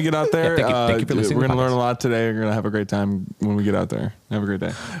great time when we get out there. Thank you for listening. We're going to learn a lot today. We're going to have a great time when we get out there. Have a great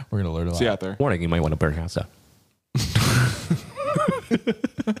day. We're going to learn a lot. See you out there. Warning, you might want to burn your house up.